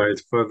much, Lloyd,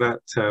 for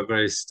that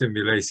very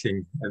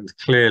stimulating and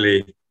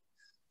clearly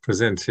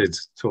presented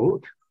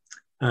talk.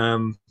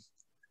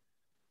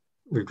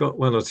 We've got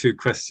one or two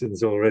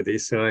questions already,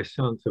 so I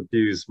shan't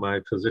abuse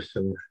my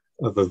position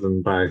other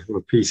than by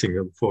repeating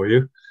them for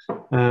you.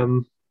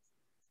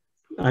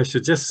 I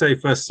should just say,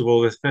 first of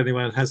all, if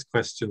anyone has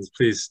questions,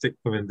 please stick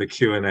them in the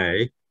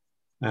Q&A,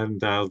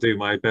 and I'll do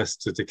my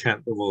best to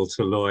decant them all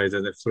to Lloyd,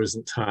 and if there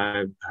isn't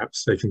time,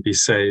 perhaps they can be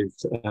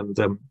saved and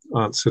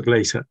answered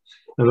later.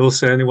 And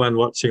also anyone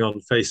watching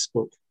on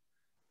Facebook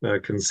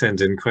can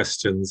send in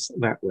questions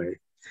that way.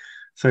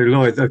 So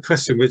Lloyd, a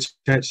question which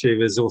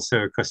actually is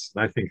also a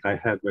question I think I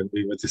had when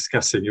we were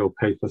discussing your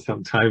paper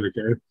some time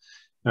ago.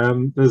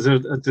 There's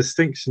a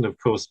distinction, of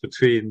course,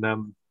 between,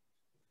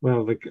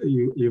 well,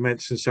 you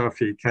mentioned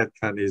Shafi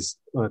Kadkani's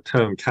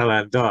term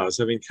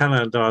kalandars. I mean,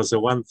 kalandars are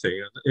one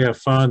thing, and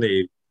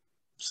Irfani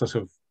sort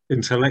of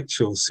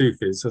intellectual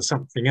Sufis are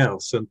something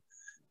else. And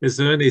is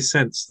there any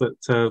sense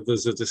that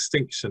there's a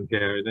distinction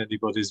here in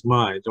anybody's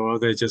mind, or are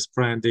they just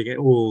branding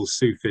all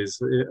Sufis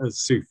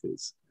as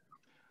Sufis?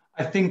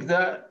 I think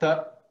that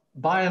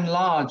by and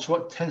large,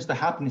 what tends to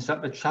happen is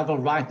that the travel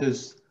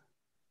writers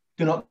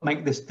do not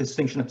make this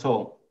distinction at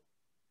all.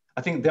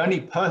 I think the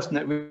only person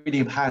that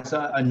really has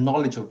a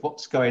knowledge of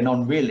what's going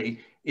on really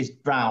is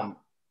Brown.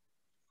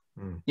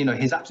 You know,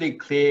 he's absolutely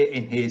clear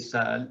in his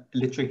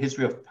literary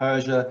history of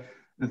Persia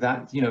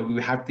that, you know,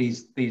 we have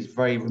these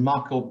very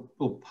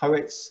remarkable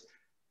poets.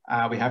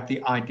 We have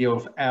the idea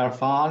of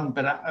Irfan,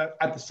 but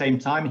at the same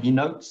time, he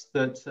notes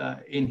that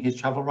in his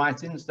travel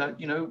writings that,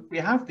 you know, we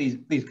have these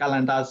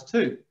kalandars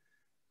too.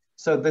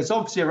 So there's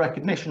obviously a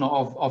recognition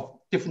of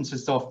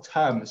differences of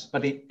terms,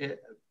 but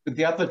with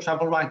the other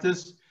travel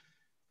writers,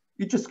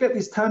 you just get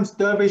these terms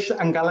dervish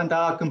and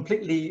kalandar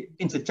completely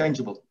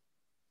interchangeable.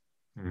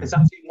 There's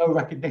absolutely no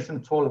recognition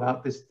at all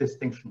about this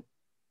distinction,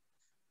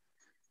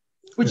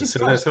 which is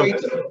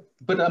frustrating,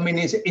 but I mean,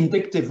 it's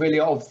indicative really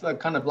of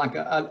kind of like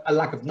a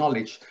lack of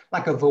knowledge,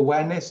 lack of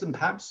awareness, and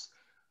perhaps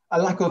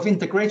a lack of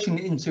integration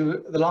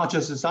into the larger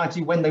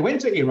society when they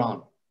went to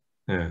Iran.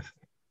 Yeah.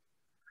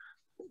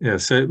 Yeah,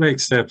 so it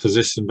makes their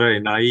position very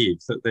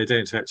naive that they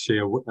don't actually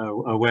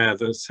aware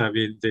that, I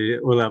mean, the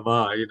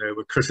ulama, you know,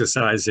 were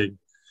criticizing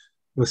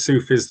the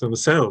Sufis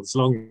themselves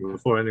long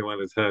before anyone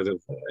had heard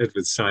of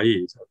Edward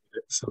Said.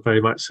 It's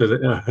very much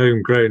a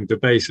homegrown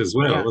debate as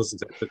well,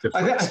 wasn't it?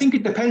 I think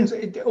it depends.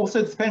 It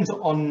also depends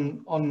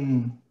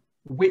on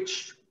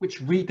which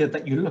reader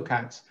that you look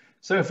at.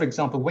 So, for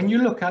example, when you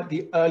look at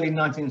the early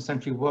 19th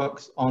century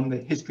works on the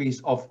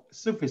histories of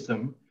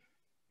Sufism,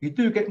 you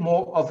do get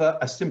more of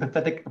a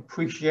sympathetic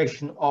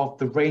appreciation of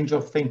the range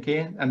of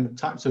thinking and the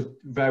types of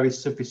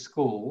various Sufi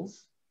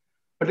schools.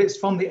 But it's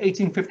from the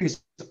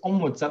 1850s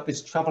onwards that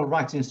this travel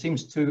writing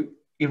seems to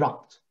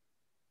erupt.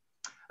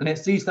 And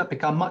it's these that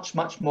become much,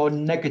 much more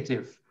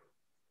negative,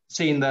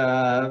 seeing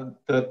the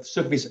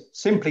Sufis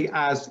simply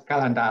as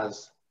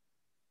kalandars.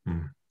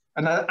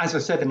 And as I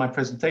said in my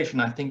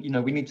presentation, I think, you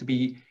know, we need to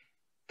be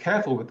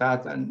careful with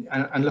that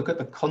and look at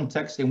the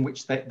context in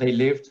which they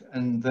lived.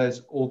 And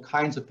there's all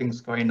kinds of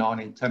things going on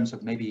in terms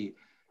of maybe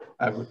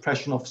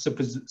repression of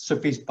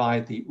Sufis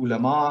by the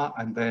ulama,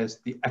 and there's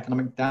the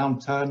economic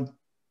downturn.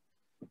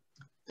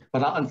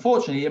 But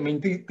unfortunately, I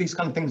mean, these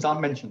kind of things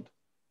aren't mentioned.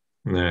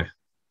 No.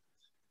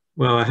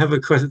 Well, I have a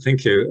question.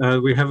 Thank you.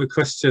 We have a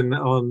question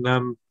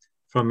on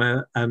from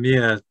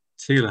Amir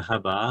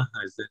Tilhaba,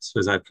 I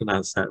suppose I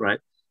pronounced that right.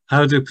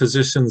 How do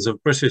positions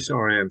of British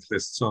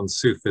Orientalists on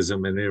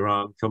Sufism in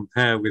Iran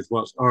compare with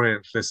what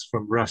Orientalists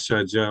from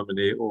Russia,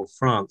 Germany, or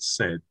France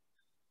said?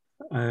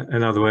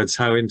 In other words,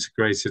 how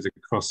integrated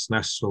across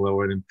national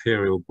or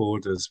imperial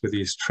borders were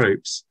these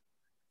tropes,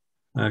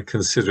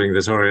 considering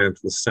that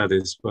Oriental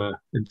studies were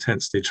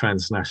intensely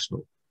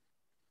transnational?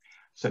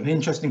 It's an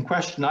interesting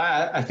question.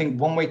 I think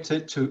one way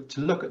to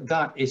look at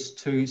that is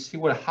to see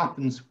what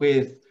happens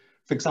with,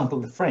 for example,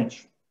 the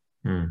French.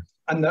 Mm.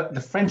 And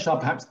the French are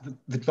perhaps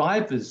the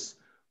drivers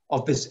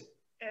of this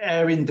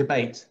Aryan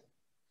debate.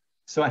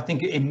 So I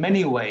think in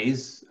many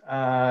ways,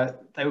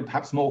 they were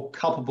perhaps more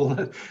culpable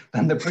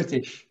than the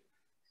British.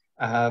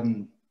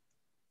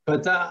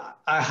 But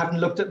I haven't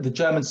looked at the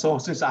German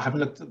sources. I haven't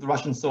looked at the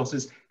Russian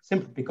sources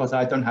simply because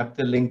I don't have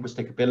the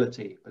linguistic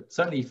ability. But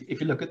certainly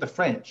if you look at the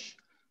French,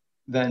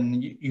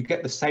 then you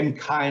get the same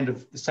kind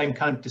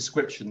of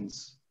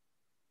descriptions.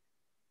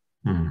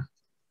 Mm.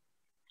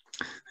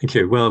 Thank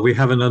you. Well, we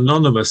have an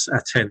anonymous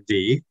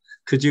attendee.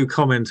 Could you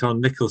comment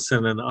on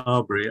Nicholson and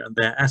Arbery and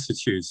their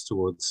attitudes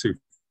towards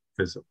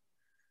Sufism?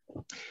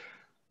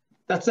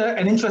 That's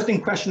an interesting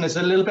question. It's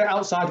a little bit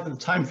outside of the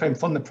time frame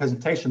from the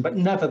presentation, but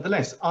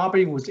nevertheless,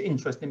 Arbery was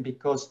interesting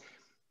because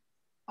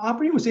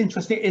Arbery was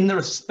interesting in the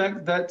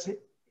respect that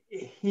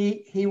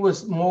he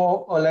was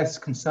more or less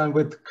concerned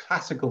with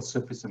classical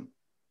Sufism.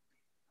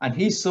 And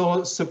he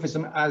saw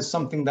Sufism as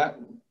something that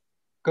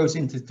goes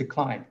into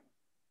decline,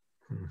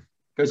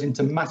 goes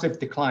into massive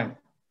decline.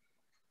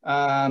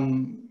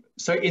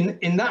 So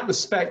in that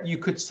respect, you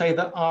could say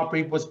that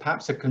Arbery was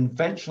perhaps a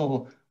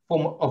conventional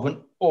form of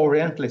an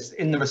Orientalist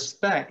in the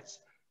respect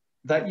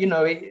that, you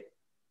know,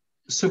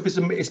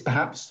 Sufism is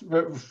perhaps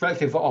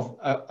reflective of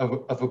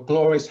a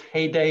glorious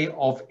heyday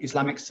of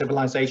Islamic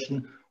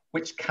civilization,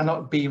 which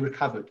cannot be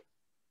recovered.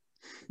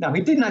 Now,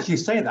 he didn't actually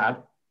say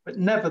that, but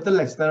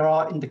nevertheless, there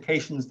are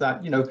indications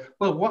that, you know,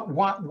 well,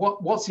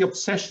 what's the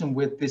obsession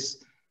with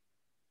this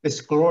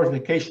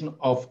glorification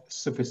of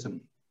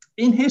Sufism?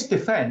 In his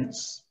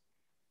defense,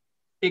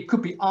 it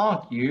could be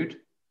argued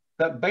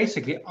that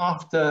basically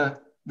after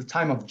the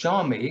time of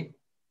Jami,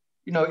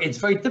 you know, it's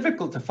very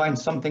difficult to find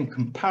something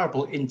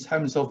comparable in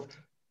terms of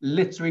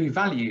literary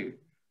value.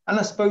 And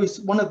I suppose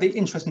one of the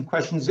interesting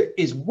questions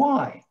is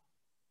why?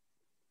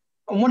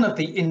 And one of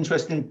the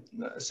interesting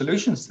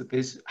solutions to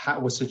this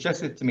was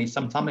suggested to me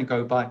some time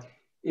ago by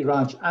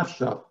Iraj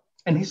Afshar.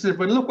 And he said,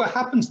 well, look what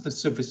happens to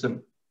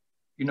Sufism.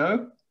 You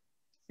know,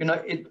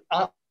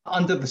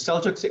 under the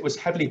Seljuks, it was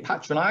heavily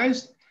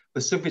patronized.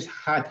 The Sufis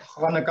had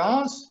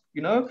khanagahs,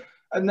 you know,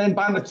 and then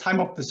by the time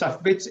of the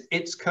Safavids,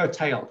 it's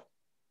curtailed.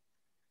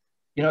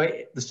 You know,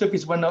 the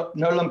Sufis were no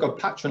longer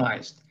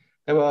patronized.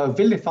 They were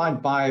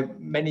vilified by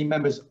many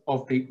members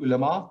of the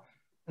ulama.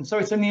 And so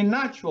it's only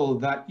natural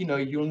that, you know,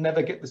 you'll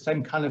never get the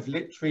same kind of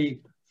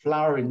literary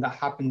flowering that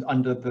happened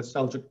under the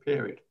Seljuk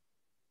period.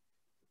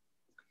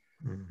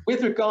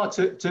 With regard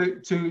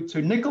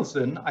to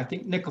Nicholson, I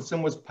think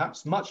Nicholson was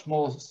perhaps much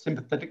more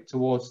sympathetic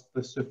towards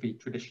the Sufi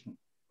tradition,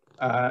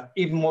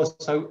 even more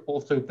so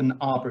also than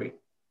Arbery.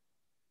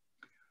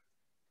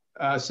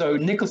 So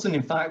Nicholson,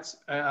 in fact,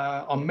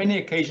 on many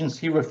occasions,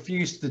 he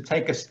refused to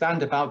take a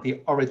stand about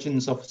the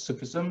origins of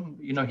Sufism.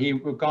 You know, he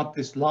regarded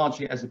this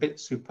largely as a bit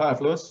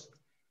superfluous.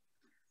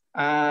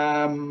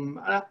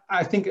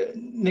 I think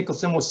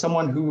Nicholson was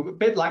someone who, a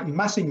bit like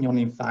Massignon,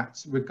 in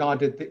fact,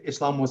 regarded that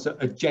Islam was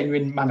a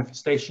genuine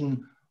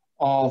manifestation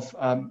of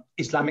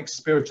Islamic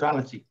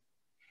spirituality,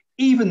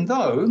 even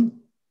though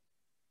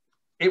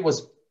it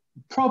was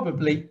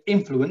probably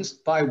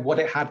influenced by what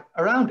it had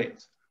around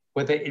it,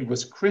 whether it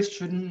was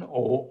Christian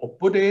or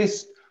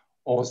Buddhist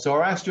or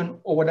Zoroastrian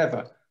or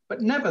whatever.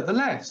 But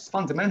nevertheless,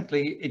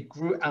 fundamentally, it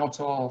grew out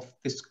of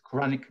this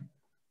Quranic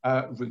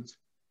root.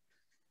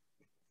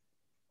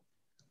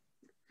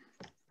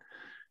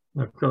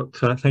 I've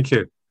got, thank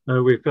you.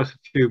 We've got a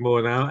few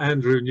more now.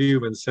 Andrew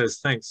Newman says,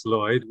 thanks,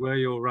 Lloyd. Were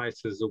your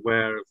writers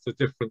aware of the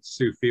different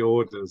Sufi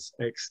orders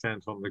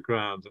extant on the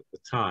ground at the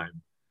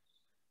time?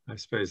 I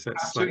suppose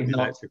that's absolutely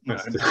slightly not.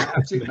 like the question. No,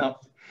 absolutely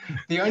not.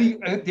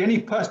 The only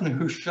person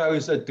who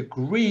shows a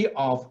degree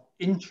of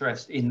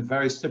interest in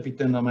various Sufi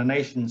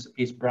denominations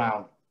is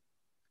Brown.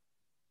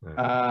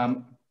 Right.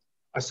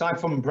 Aside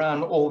from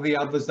Brown, all the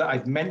others that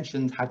I've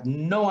mentioned had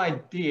no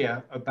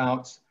idea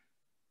about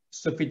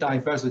Sufi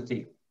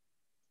diversity.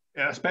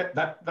 I expect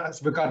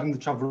that's regarding the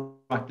travel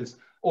writers.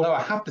 Although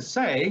I have to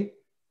say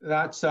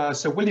that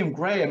Sir William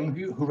Graham,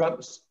 who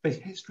wrote the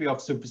history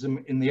of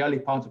Sufism in the early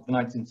part of the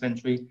 19th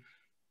century,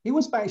 he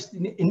was based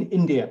in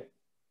India.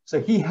 So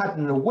he had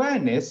an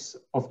awareness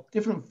of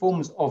different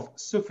forms of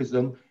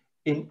Sufism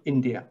in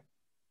India.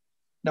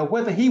 Now,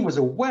 whether he was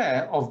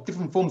aware of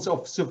different forms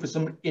of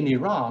Sufism in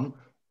Iran,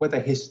 whether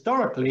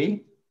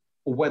historically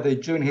or whether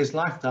during his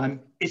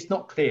lifetime, it's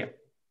not clear.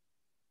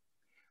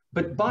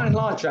 But by and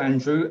large,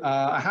 Andrew,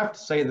 I have to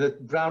say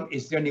that Brown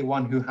is the only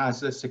one who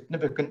has a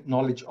significant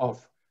knowledge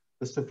of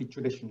the Sufi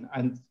tradition,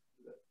 and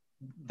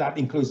that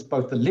includes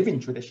both the living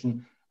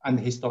tradition and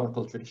the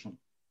historical tradition.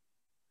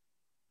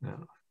 Yeah.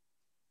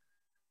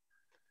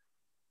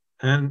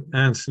 And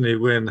Anthony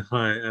Wynne,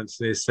 hi,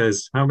 Anthony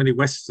says, how many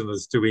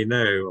Westerners do we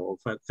know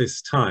of at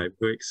this time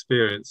who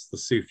experienced the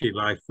Sufi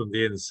life from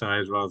the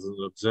inside rather than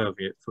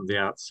observing it from the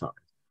outside?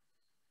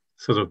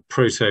 sort of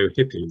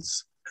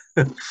proto-hippies.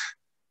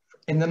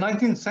 In the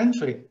 19th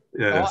century?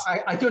 Yes. Oh,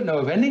 I don't know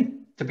of any,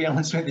 to be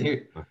honest with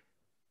you.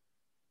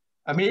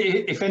 I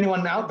mean, if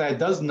anyone out there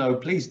does know,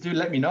 please do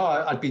let me know.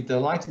 I'd be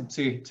delighted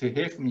to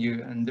hear from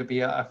you, and it'd be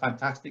a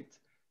fantastic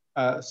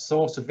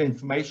source of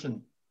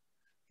information.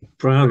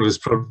 Brown was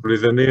probably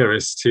the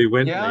nearest who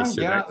went native,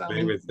 yeah. actually, I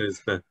mean, with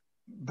his...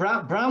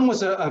 Brown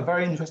was a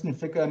very interesting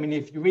figure. I mean,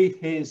 if you read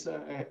his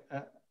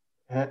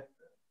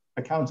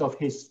account of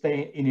his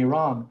stay in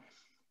Iran,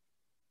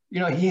 you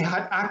know, he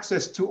had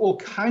access to all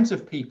kinds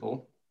of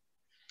people,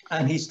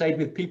 and he stayed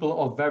with people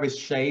of various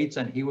shades,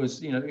 and he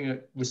was, you know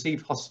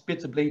received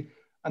hospitably,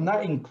 and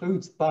that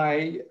includes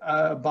by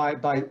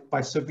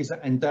Sufis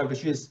and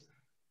dervishes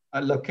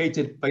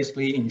located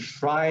basically in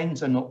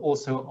shrines, and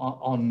also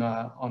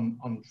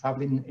on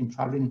traveling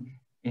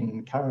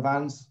in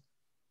caravans.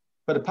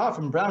 But apart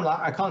from Brown,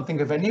 I can't think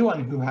of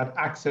anyone who had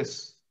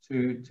access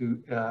to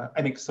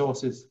emic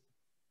sources.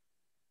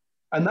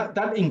 And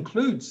that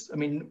includes, I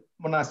mean,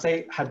 when I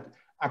say had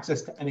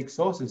access to emic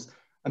sources,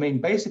 I mean,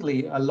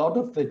 basically a lot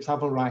of the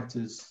travel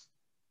writers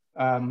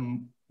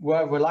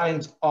were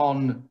reliant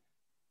on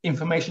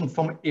information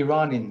from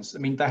Iranians. I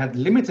mean, they had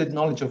limited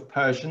knowledge of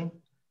Persian,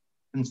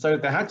 and so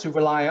they had to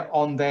rely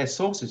on their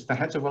sources. They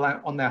had to rely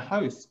on their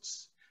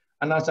hosts.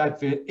 And as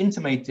I've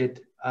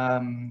intimated,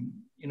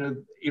 you know,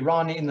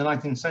 Iran in the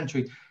 19th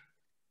century,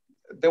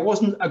 there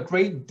wasn't a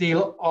great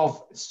deal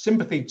of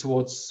sympathy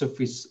towards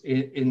Sufis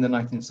in the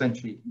 19th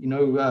century. You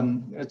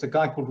know, there's a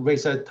guy called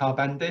Reza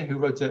Tarbandeh who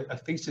wrote a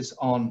thesis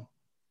on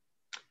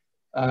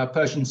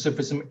Persian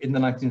Sufism in the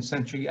 19th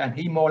century, and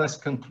he more or less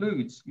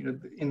concludes, you know,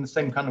 in the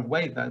same kind of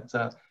way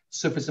that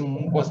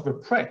Sufism was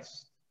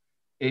repressed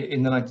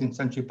in the 19th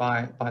century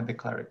by the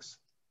clerics.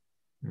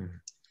 Mm.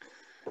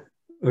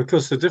 Of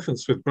course, the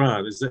difference with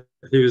Brown is that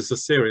he was a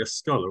serious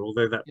scholar,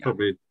 although that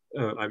probably,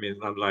 I mean,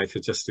 unlike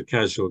just a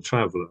casual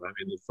traveller, I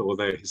mean,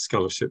 although his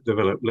scholarship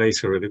developed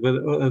later, really, but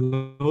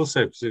and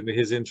also presumably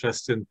his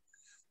interest in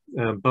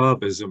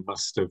Babism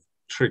must have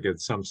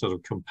triggered some sort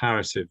of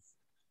comparative.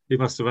 He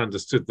must have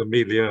understood the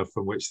milieu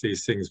from which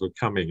these things were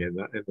coming in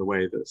the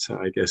way that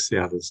I guess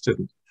the others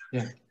didn't.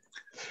 Yeah.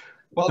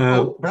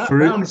 Well,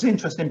 Brown is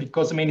interesting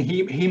because, I mean,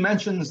 he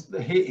mentions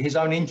his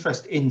own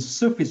interest in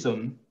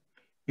Sufism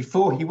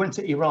before he went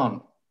to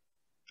Iran.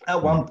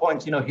 At one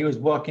point, you know, he was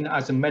working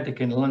as a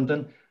medic in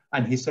London,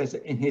 and he says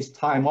that in his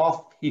time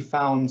off, he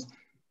found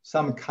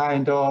some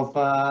kind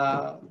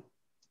of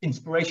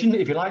inspiration,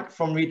 if you like,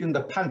 from reading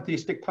the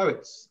pantheistic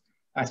poets,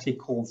 as he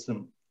calls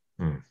them.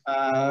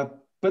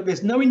 But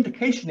there's no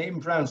indication in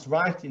Brown's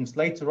writings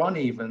later on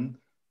even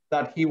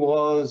that he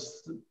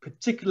was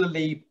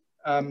particularly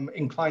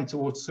inclined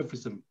towards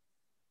Sufism.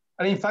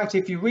 And in fact,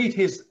 if you read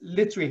his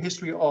literary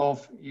history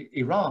of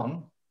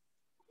Iran,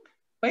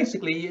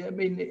 basically, I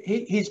mean,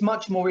 he's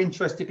much more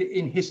interested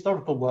in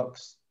historical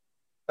works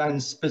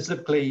than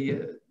specifically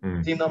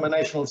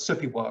denominational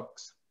Sufi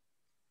works.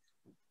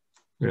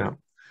 Yeah.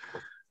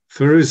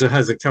 Firuza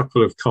has a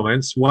couple of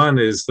comments. One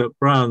is that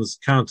Brown's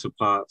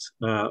counterpart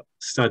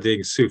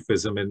studying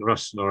Sufism in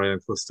Russian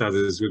Oriental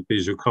Studies would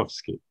be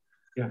Zhukovsky.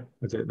 Yeah.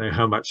 I don't know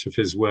how much of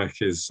his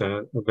work is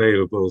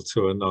available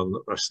to a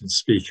non-Russian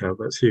speaker,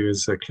 but he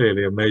was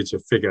clearly a major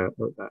figure at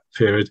that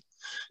period.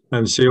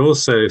 And she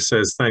also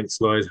says,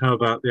 thanks, Lloyd, how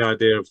about the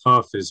idea of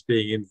Hafiz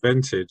being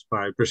invented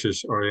by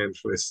British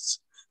Orientalists,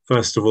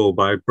 first of all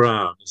by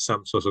Brown, as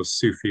some sort of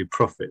Sufi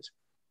prophet?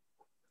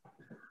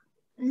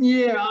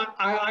 Yeah,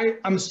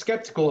 I'm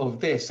skeptical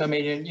of this. I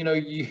mean, you know,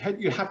 you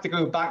have to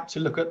go back to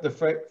look at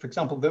for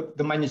example,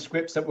 the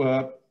manuscripts that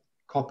were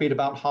copied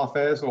about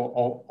Hafiz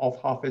or of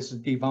Hafiz's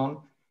Divan.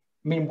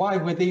 I mean, why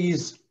were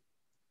these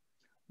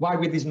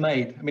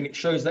made? I mean, it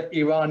shows that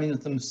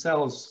Iranians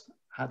themselves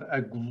had a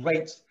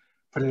great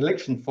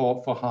predilection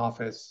for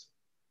Hafiz.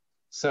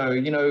 So,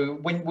 you know,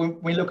 when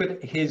we look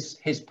at his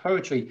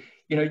poetry,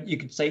 you know, you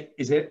could say,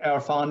 is it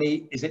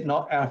Irfani? Is it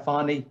not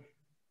Irfani?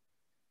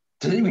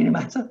 Does it really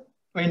matter?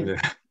 I mean,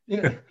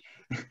 you know,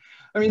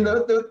 I mean,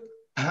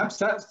 perhaps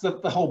that's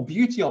the whole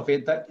beauty of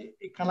it, that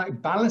it kind of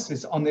like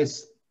balances on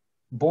this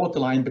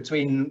borderline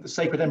between the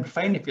sacred and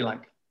profane, if you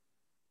like.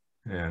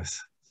 Yes.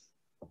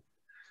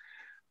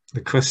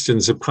 The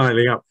questions are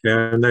piling up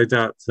here, no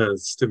doubt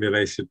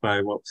stimulated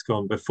by what's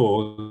gone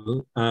before.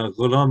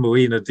 Ghulam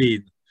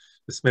Muin-ad-Din,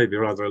 this may be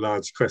rather a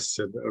large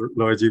question.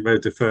 Lloyd, you may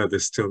defer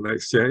this till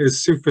next year.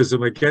 Is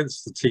Sufism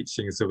against the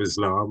teachings of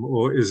Islam,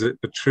 or is it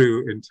the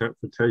true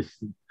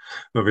interpretation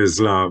of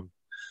Islam?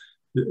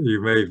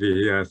 You may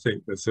be, I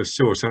think that's a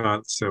short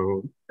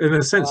answer. In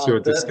a sense, you're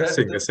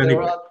discussing this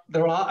anyway.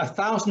 There are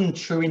 1,000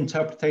 true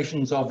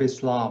interpretations of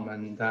Islam,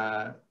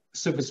 and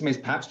Sufism is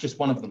perhaps just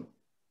one of them.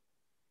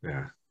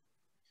 Yeah.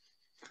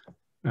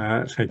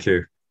 Thank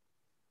you.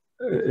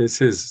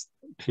 It is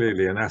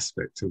clearly an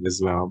aspect of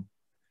Islam.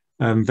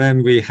 And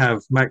then we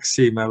have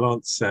Maxime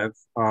Alontsev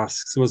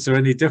asks, was there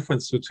any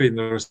difference between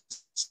the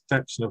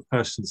reception of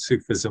Persian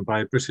Sufism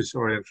by British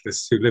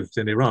Orientalists who lived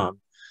in Iran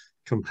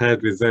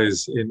compared with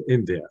those in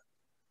India?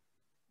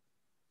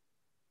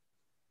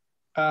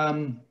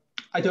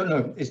 I don't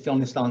know is the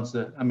honest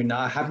answer. I mean,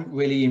 I haven't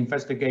really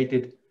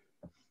investigated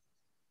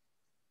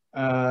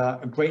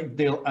a great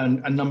deal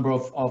and a number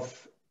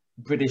of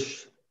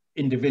British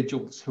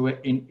individuals who are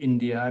in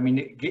India. I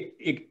mean,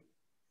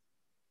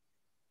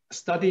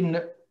 studying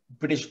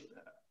British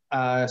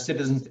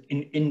citizens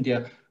in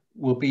India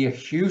will be a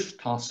huge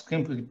task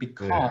simply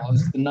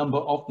because the number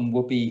of them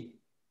will be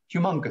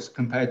humongous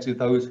compared to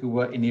those who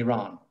were in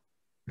Iran.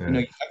 You know,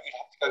 you'd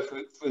have to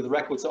go through the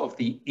records of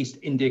the East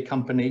India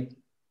Company.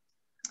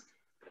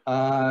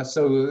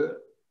 So,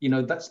 you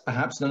know, that's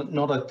perhaps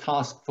not a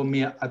task for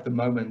me at the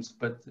moment,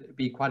 but it'd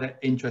be quite an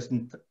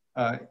interesting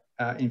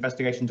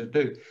investigation to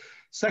do.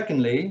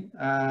 Secondly,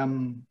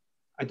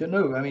 I don't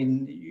know, I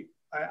mean,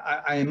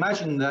 I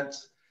imagine that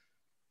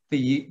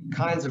the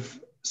kinds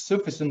of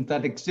Sufism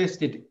that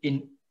existed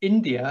in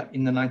India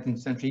in the 19th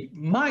century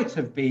might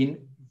have been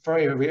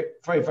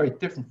very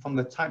different from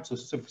the types of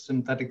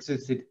Sufism that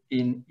existed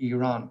in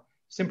Iran,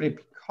 simply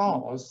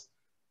because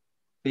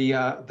the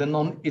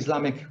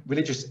non-Islamic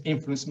religious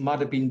influence might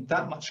have been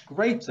that much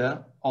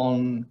greater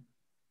on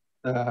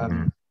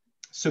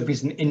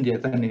Sufis in India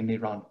than in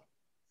Iran.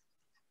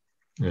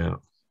 Yeah.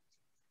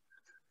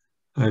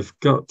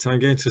 I'm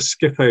going to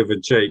skip over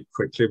Jake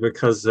quickly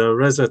because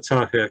Reza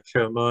Tahir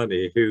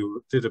Kirmani,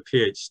 who did a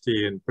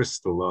PhD in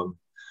Bristol on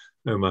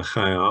Omar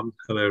Khayyam.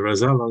 Hello,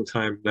 Reza, long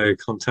time no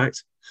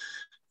contact.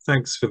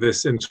 Thanks for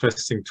this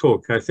interesting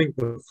talk. I think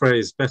the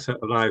phrase better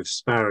a live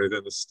sparrow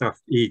than a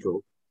stuffed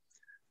eagle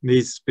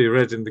needs to be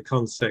read in the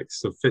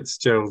context of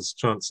Fitzgerald's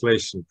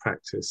translation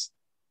practice.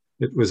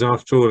 It was,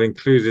 after all,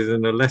 included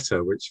in a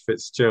letter which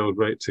Fitzgerald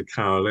wrote to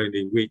Cowell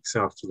only weeks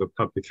after the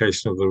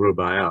publication of the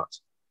Rubaiyat.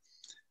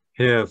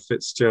 Here,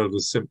 Fitzgerald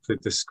was simply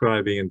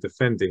describing and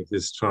defending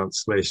his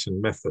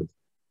translation method.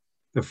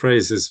 The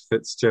phrase is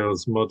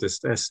Fitzgerald's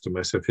modest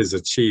estimate of his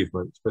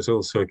achievement, but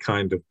also a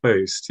kind of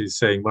boast. He's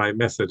saying, my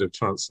method of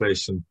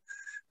translation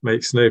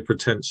makes no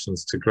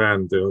pretensions to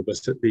grandeur,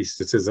 but at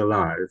least it is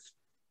alive.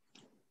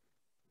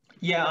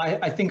 Yeah,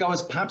 I think I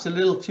was perhaps a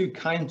little too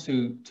kind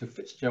to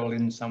Fitzgerald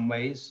in some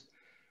ways.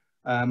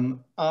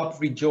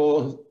 Arbery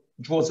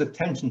draws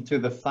attention to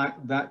the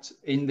fact that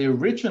in the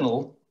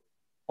original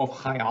of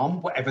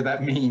Khayyam, whatever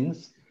that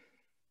means,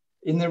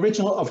 in the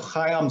original of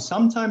Khayyam,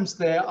 sometimes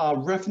there are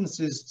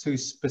references to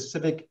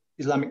specific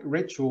Islamic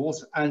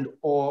rituals and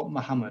or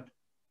Muhammad.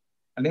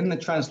 And in the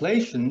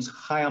translations,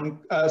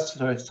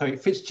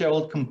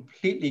 Fitzgerald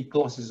completely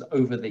glosses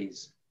over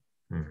these.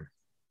 Mm-hmm.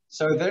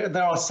 So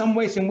there are some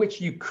ways in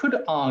which you could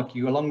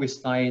argue along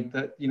this side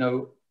that, you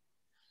know,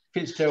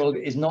 Fitzgerald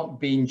is not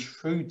being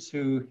true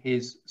to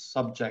his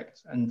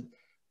subject. And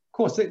of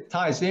course, it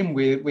ties in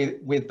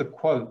with the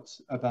quote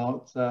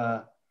about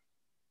the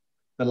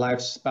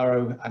live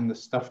sparrow and the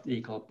stuffed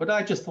eagle. But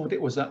I just thought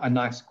it was a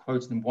nice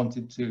quote and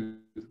wanted to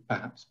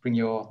perhaps bring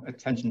your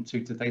attention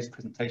to today's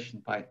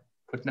presentation by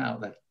putting it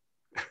out there.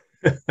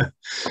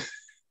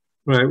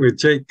 Right, well,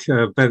 Jake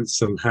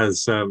Benson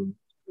has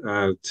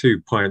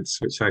 2 points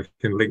which I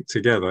can link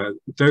together.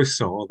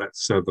 Dosson,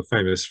 that's the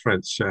famous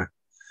French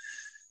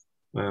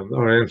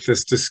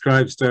Orientalist,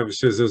 describes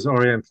dervishes as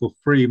Oriental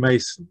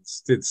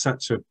Freemasons. Did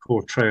such a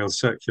portrayal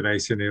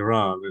circulate in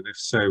Iran? And if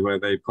so, were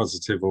they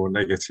positive or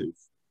negative?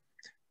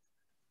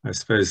 I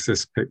suppose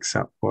this picks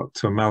up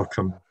what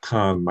Malcolm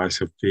Khan might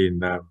have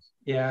been.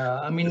 Yeah,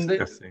 I mean,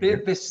 this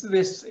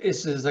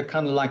is a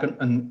kind of like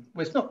well,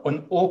 it's not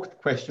an awkward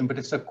question, but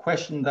it's a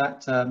question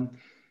that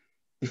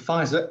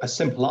defies a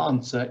simple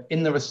answer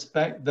in the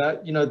respect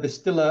that, you know, there's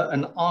still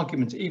an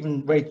argument,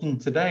 even raging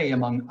today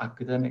among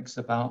academics,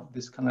 about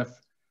this kind of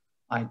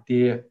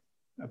idea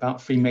about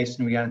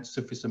Freemasonry and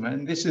Sufism.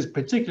 And this is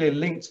particularly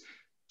linked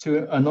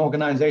to an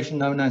organization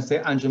known as the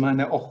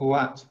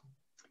Awhad,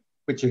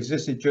 which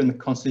existed during the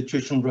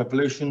Constitutional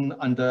Revolution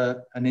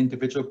under an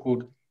individual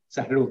called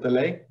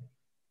Zahir-ul-Dalay,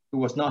 who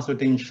was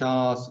Nasruddin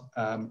Shah's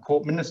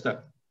court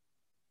minister.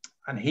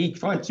 And he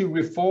tried to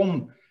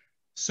reform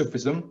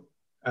Sufism,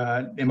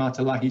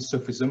 Ni'mat-Allahi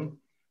Sufism,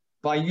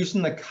 by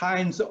using the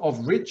kinds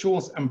of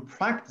rituals and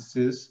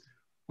practices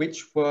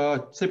which were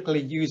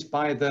typically used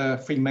by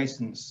the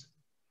Freemasons.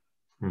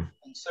 And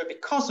so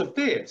because of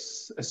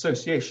this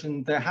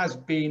association, there has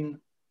been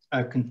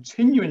a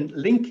continuing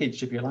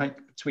linkage, if you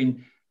like,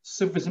 between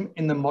Sufism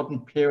in the modern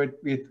period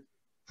with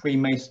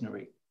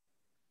Freemasonry.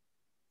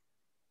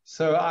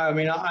 So, I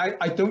mean,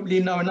 I don't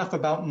really know enough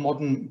about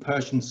modern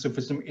Persian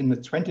Sufism in the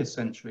 20th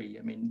century.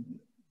 I mean,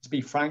 to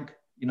be frank,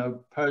 you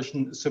know,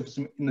 Persian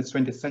Sufism in the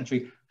 20th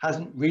century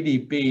hasn't really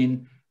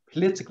been,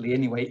 politically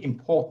anyway,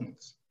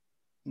 important.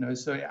 You know,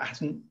 so it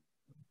hasn't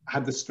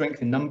had the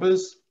strength in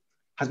numbers,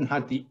 hasn't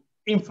had the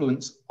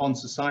influence on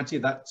society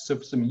that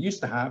Sufism used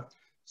to have.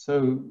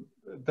 So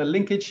the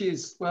linkage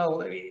is,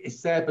 well,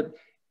 it's there, but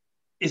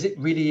is it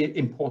really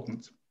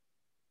important?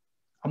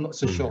 I'm not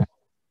so sure.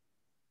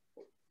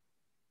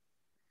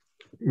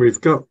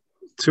 We've got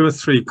 2 or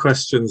 3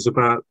 questions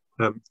about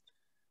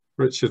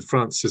Richard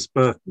Francis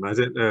Burton. I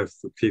don't know if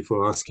the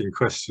people asking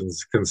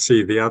questions can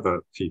see the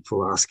other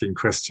people asking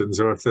questions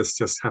or if this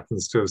just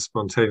happens to have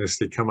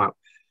spontaneously come up.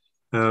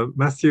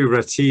 Matthew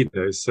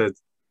Rettino said,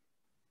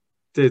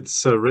 did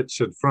Sir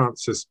Richard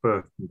Francis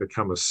Burton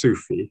become a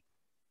Sufi?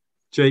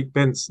 Jake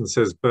Benson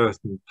says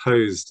Burton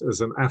posed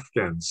as an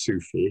Afghan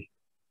Sufi.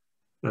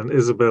 And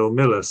Isabel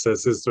Miller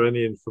says, is there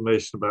any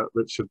information about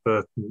Richard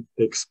Burton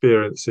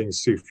experiencing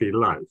Sufi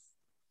life?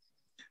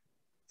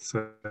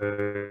 So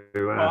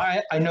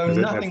well, I know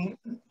nothing.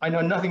 I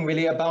know nothing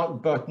really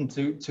about Burton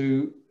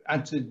to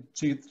answer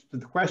to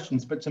the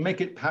questions, but to make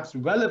it perhaps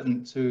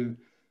relevant to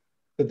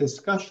the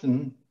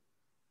discussion,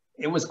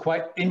 it was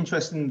quite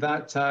interesting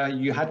that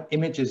you had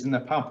images in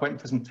the PowerPoint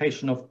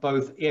presentation of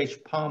both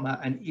E.H. Palmer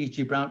and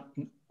E.G. Brown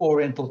in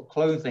Oriental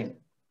clothing.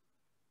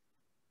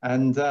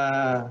 And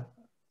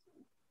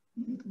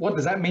what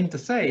does that mean to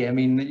say? I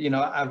mean, you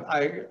know,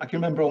 I can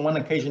remember on one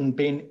occasion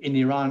being in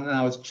Iran and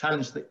I was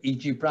challenged that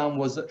E.G. Brown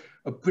was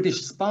a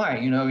British spy,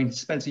 you know, and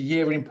spent a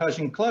year in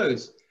Persian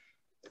clothes.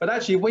 But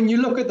actually, when you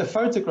look at the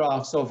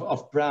photographs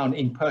of Brown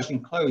in Persian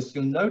clothes,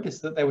 you'll notice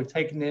that they were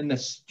taken in a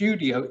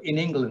studio in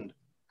England.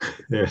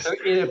 Yes. So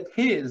it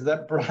appears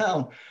that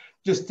Brown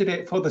just did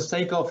it for the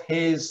sake of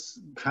his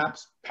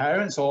perhaps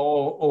parents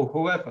or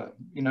whoever,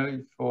 you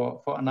know,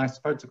 for a nice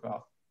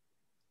photograph.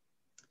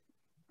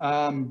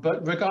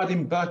 But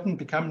regarding Burton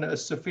becoming a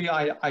Sufi,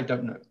 I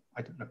don't know.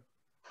 I don't know.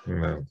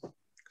 No.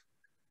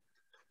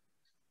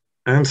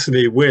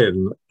 Anthony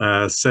Wynne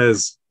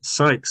says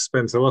Sykes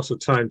spent a lot of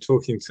time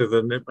talking to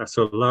the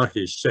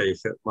Ni'matullahi Sheikh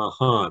at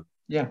Mahan.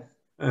 Yeah.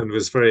 And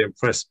was very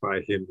impressed by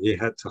him. He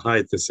had to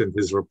hide this in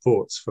his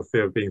reports for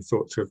fear of being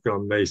thought to have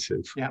gone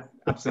native. Yeah,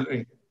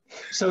 absolutely.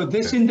 So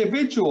this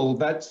individual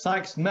that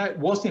Sykes met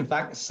was in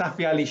fact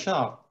Safi Ali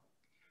Shah.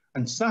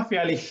 And Safi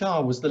Ali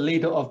Shah was the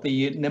leader of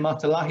the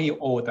Ni'matullahi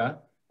order.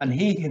 And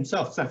he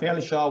himself, Safi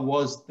Ali Shah,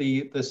 was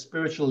the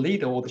spiritual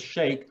leader or the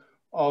sheikh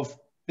of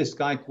this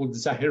guy called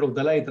Zahir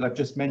al-Dalay that I've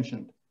just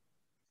mentioned.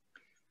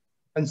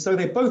 And so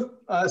they both,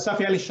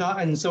 Safi Ali Shah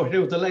and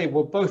Zahir al-Dalay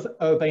were both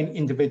urbane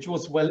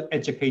individuals, well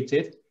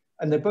educated,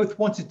 and they both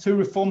wanted to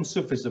reform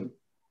Sufism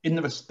in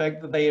the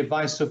respect that they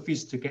advised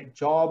Sufis to get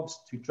jobs,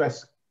 to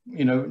dress,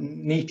 you know,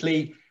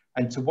 neatly,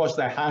 and to wash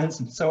their hands,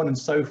 and so on and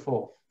so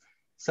forth.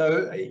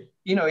 So,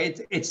 you know,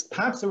 it's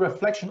perhaps a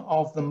reflection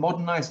of the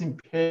modernizing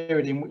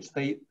period in which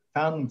they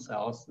found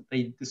themselves, that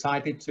they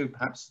decided to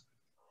perhaps,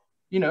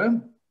 you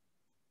know,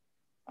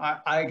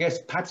 I guess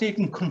perhaps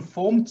even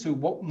conform to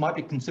what might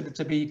be considered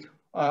to be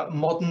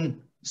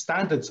modern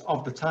standards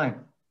of the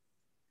time.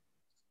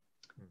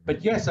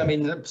 But yes, I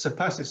mean, Sir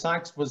Percy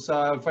Sykes was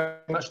very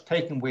much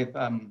taken with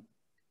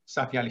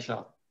Safi Ali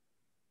Shah.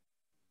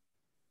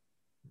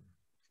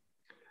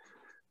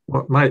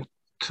 What might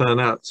turn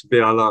out to be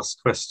our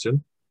last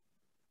question?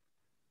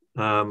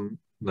 No,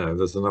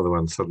 there's another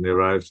one suddenly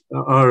arrived.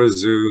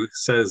 Arazu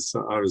says,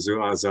 Arazu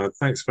Azad,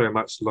 thanks very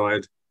much,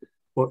 Lloyd.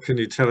 What can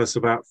you tell us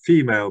about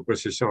female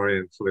British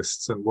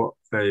Orientalists and what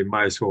they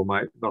might or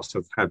might not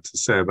have had to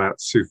say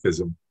about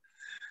Sufism?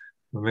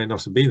 There may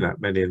not have been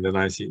that many in the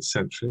 19th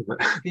century.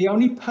 But the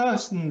only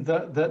person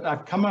that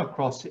I've come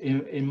across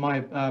in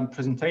my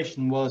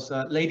presentation was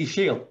Lady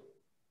Shield.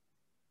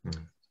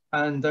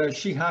 And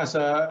she has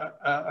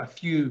a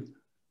few,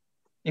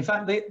 in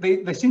fact,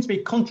 they seem to be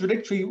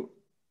contradictory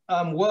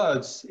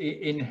words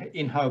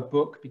in her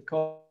book,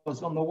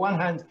 because on the one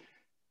hand,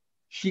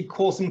 she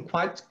calls them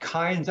quite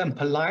kind and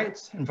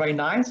polite and very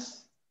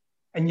nice.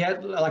 And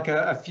yet, like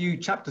a few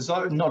chapters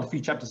on, not a few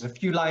chapters, a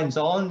few lines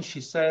on,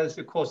 she says,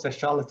 of course, they're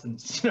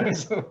charlatans.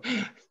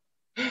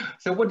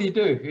 So what do you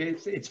do?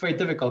 It's very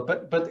difficult.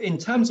 But in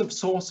terms of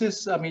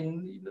sources, I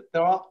mean,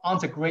 there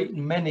aren't a great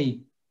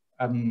many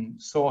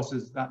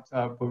sources that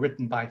were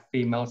written by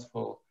females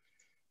for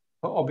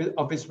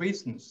obvious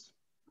reasons.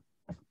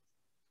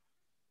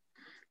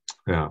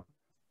 Yeah.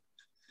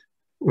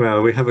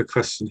 Well, we have a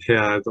question here.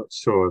 I'm not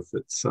sure if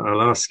it's,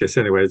 I'll ask it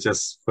anyway,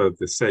 just for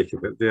the sake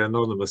of it. The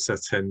anonymous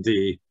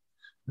attendee,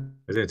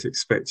 I don't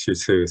expect you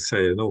to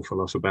say an awful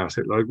lot about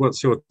it, Lloyd.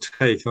 What's your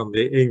take on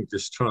the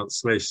English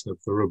translation of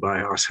the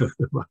Rubaiyat of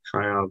the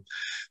Makayam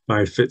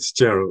by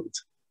Fitzgerald?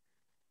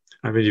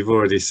 I mean, you've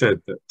already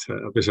said that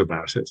a bit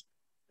about it.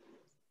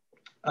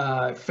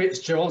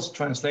 Fitzgerald's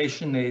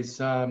translation is,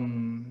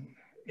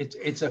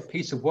 it's a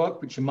piece of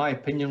work which, in my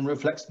opinion,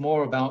 reflects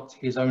more about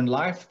his own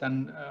life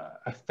than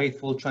a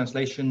faithful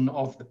translation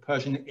of the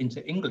Persian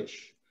into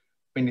English.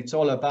 I mean, it's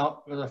all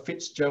about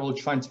Fitzgerald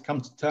trying to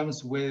come to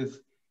terms with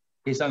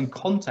his own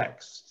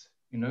context,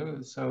 you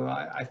know. So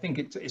I think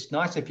it's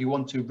nice if you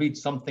want to read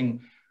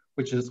something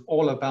which is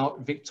all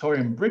about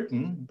Victorian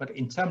Britain, but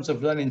in terms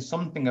of learning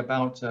something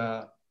about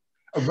a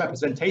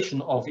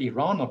representation of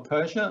Iran or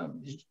Persia,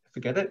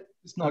 forget it.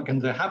 It's not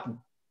going to happen.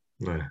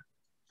 No.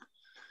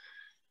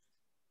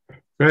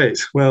 Great.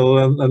 Well,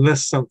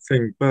 unless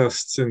something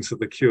bursts into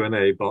the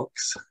Q&A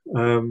box,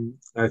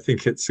 I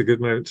think it's a good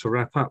moment to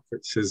wrap up,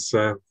 which is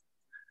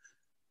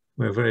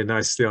we're very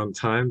nicely on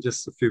time,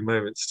 just a few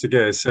moments to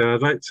go. So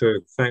I'd like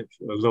to thank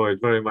Lloyd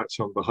very much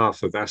on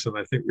behalf of that. And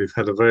I think we've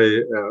had a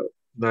very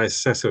nice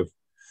set of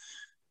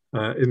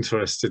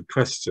interested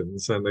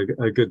questions and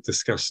a good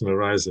discussion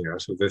arising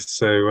out of this.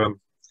 So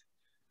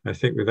I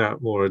think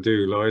without more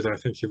ado, Lloyd, I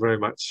thank you very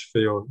much for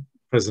your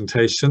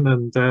presentation,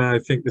 and I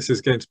think this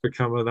is going to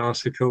become an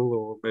article,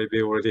 or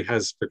maybe already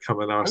has become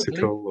an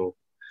article. Hopefully.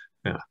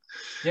 Or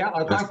Yeah,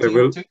 I'd like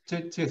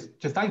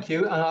to thank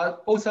you, and I'd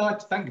also like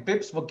to thank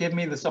BIPS for giving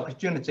me this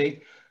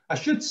opportunity. I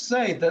should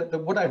say that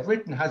what I've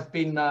written has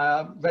been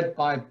read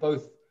by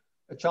both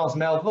Charles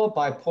Melville,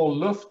 by Paul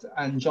Luft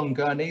and John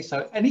Gurney,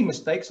 so any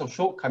mistakes or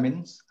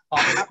shortcomings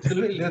are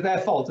absolutely their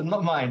fault and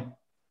not mine.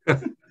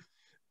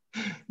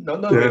 No,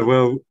 yeah, really.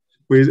 Well,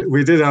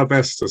 we did our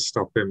best to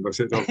stop him, but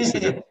it obviously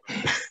didn't.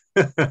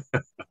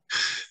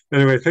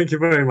 Anyway, thank you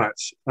very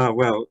much.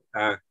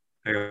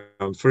 Hang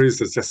on,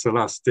 Firuza is just the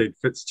last dig.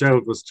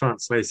 Fitzgerald was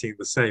translating in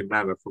the same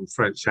manner from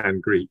French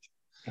and Greek.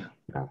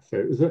 Yeah, so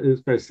it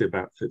was basically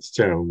about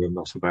Fitzgerald and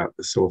not about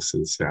the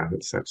sources. Yeah,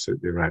 that's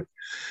absolutely right.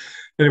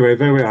 Anyway,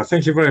 there we are.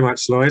 Thank you very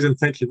much, Lloyd, and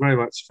thank you very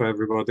much for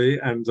everybody.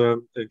 And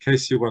in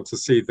case you want to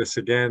see this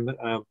again,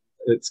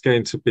 it's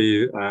going to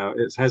be,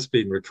 it has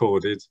been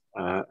recorded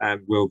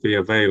and will be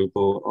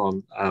available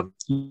on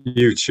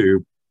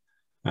YouTube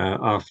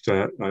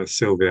after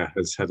Sylvia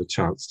has had a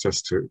chance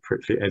just to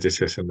quickly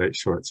edit it and make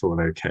sure it's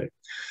all okay.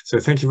 So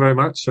thank you very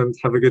much and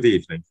have a good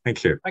evening.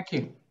 Thank you. Thank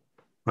you.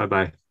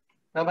 Bye-bye.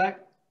 Bye-bye.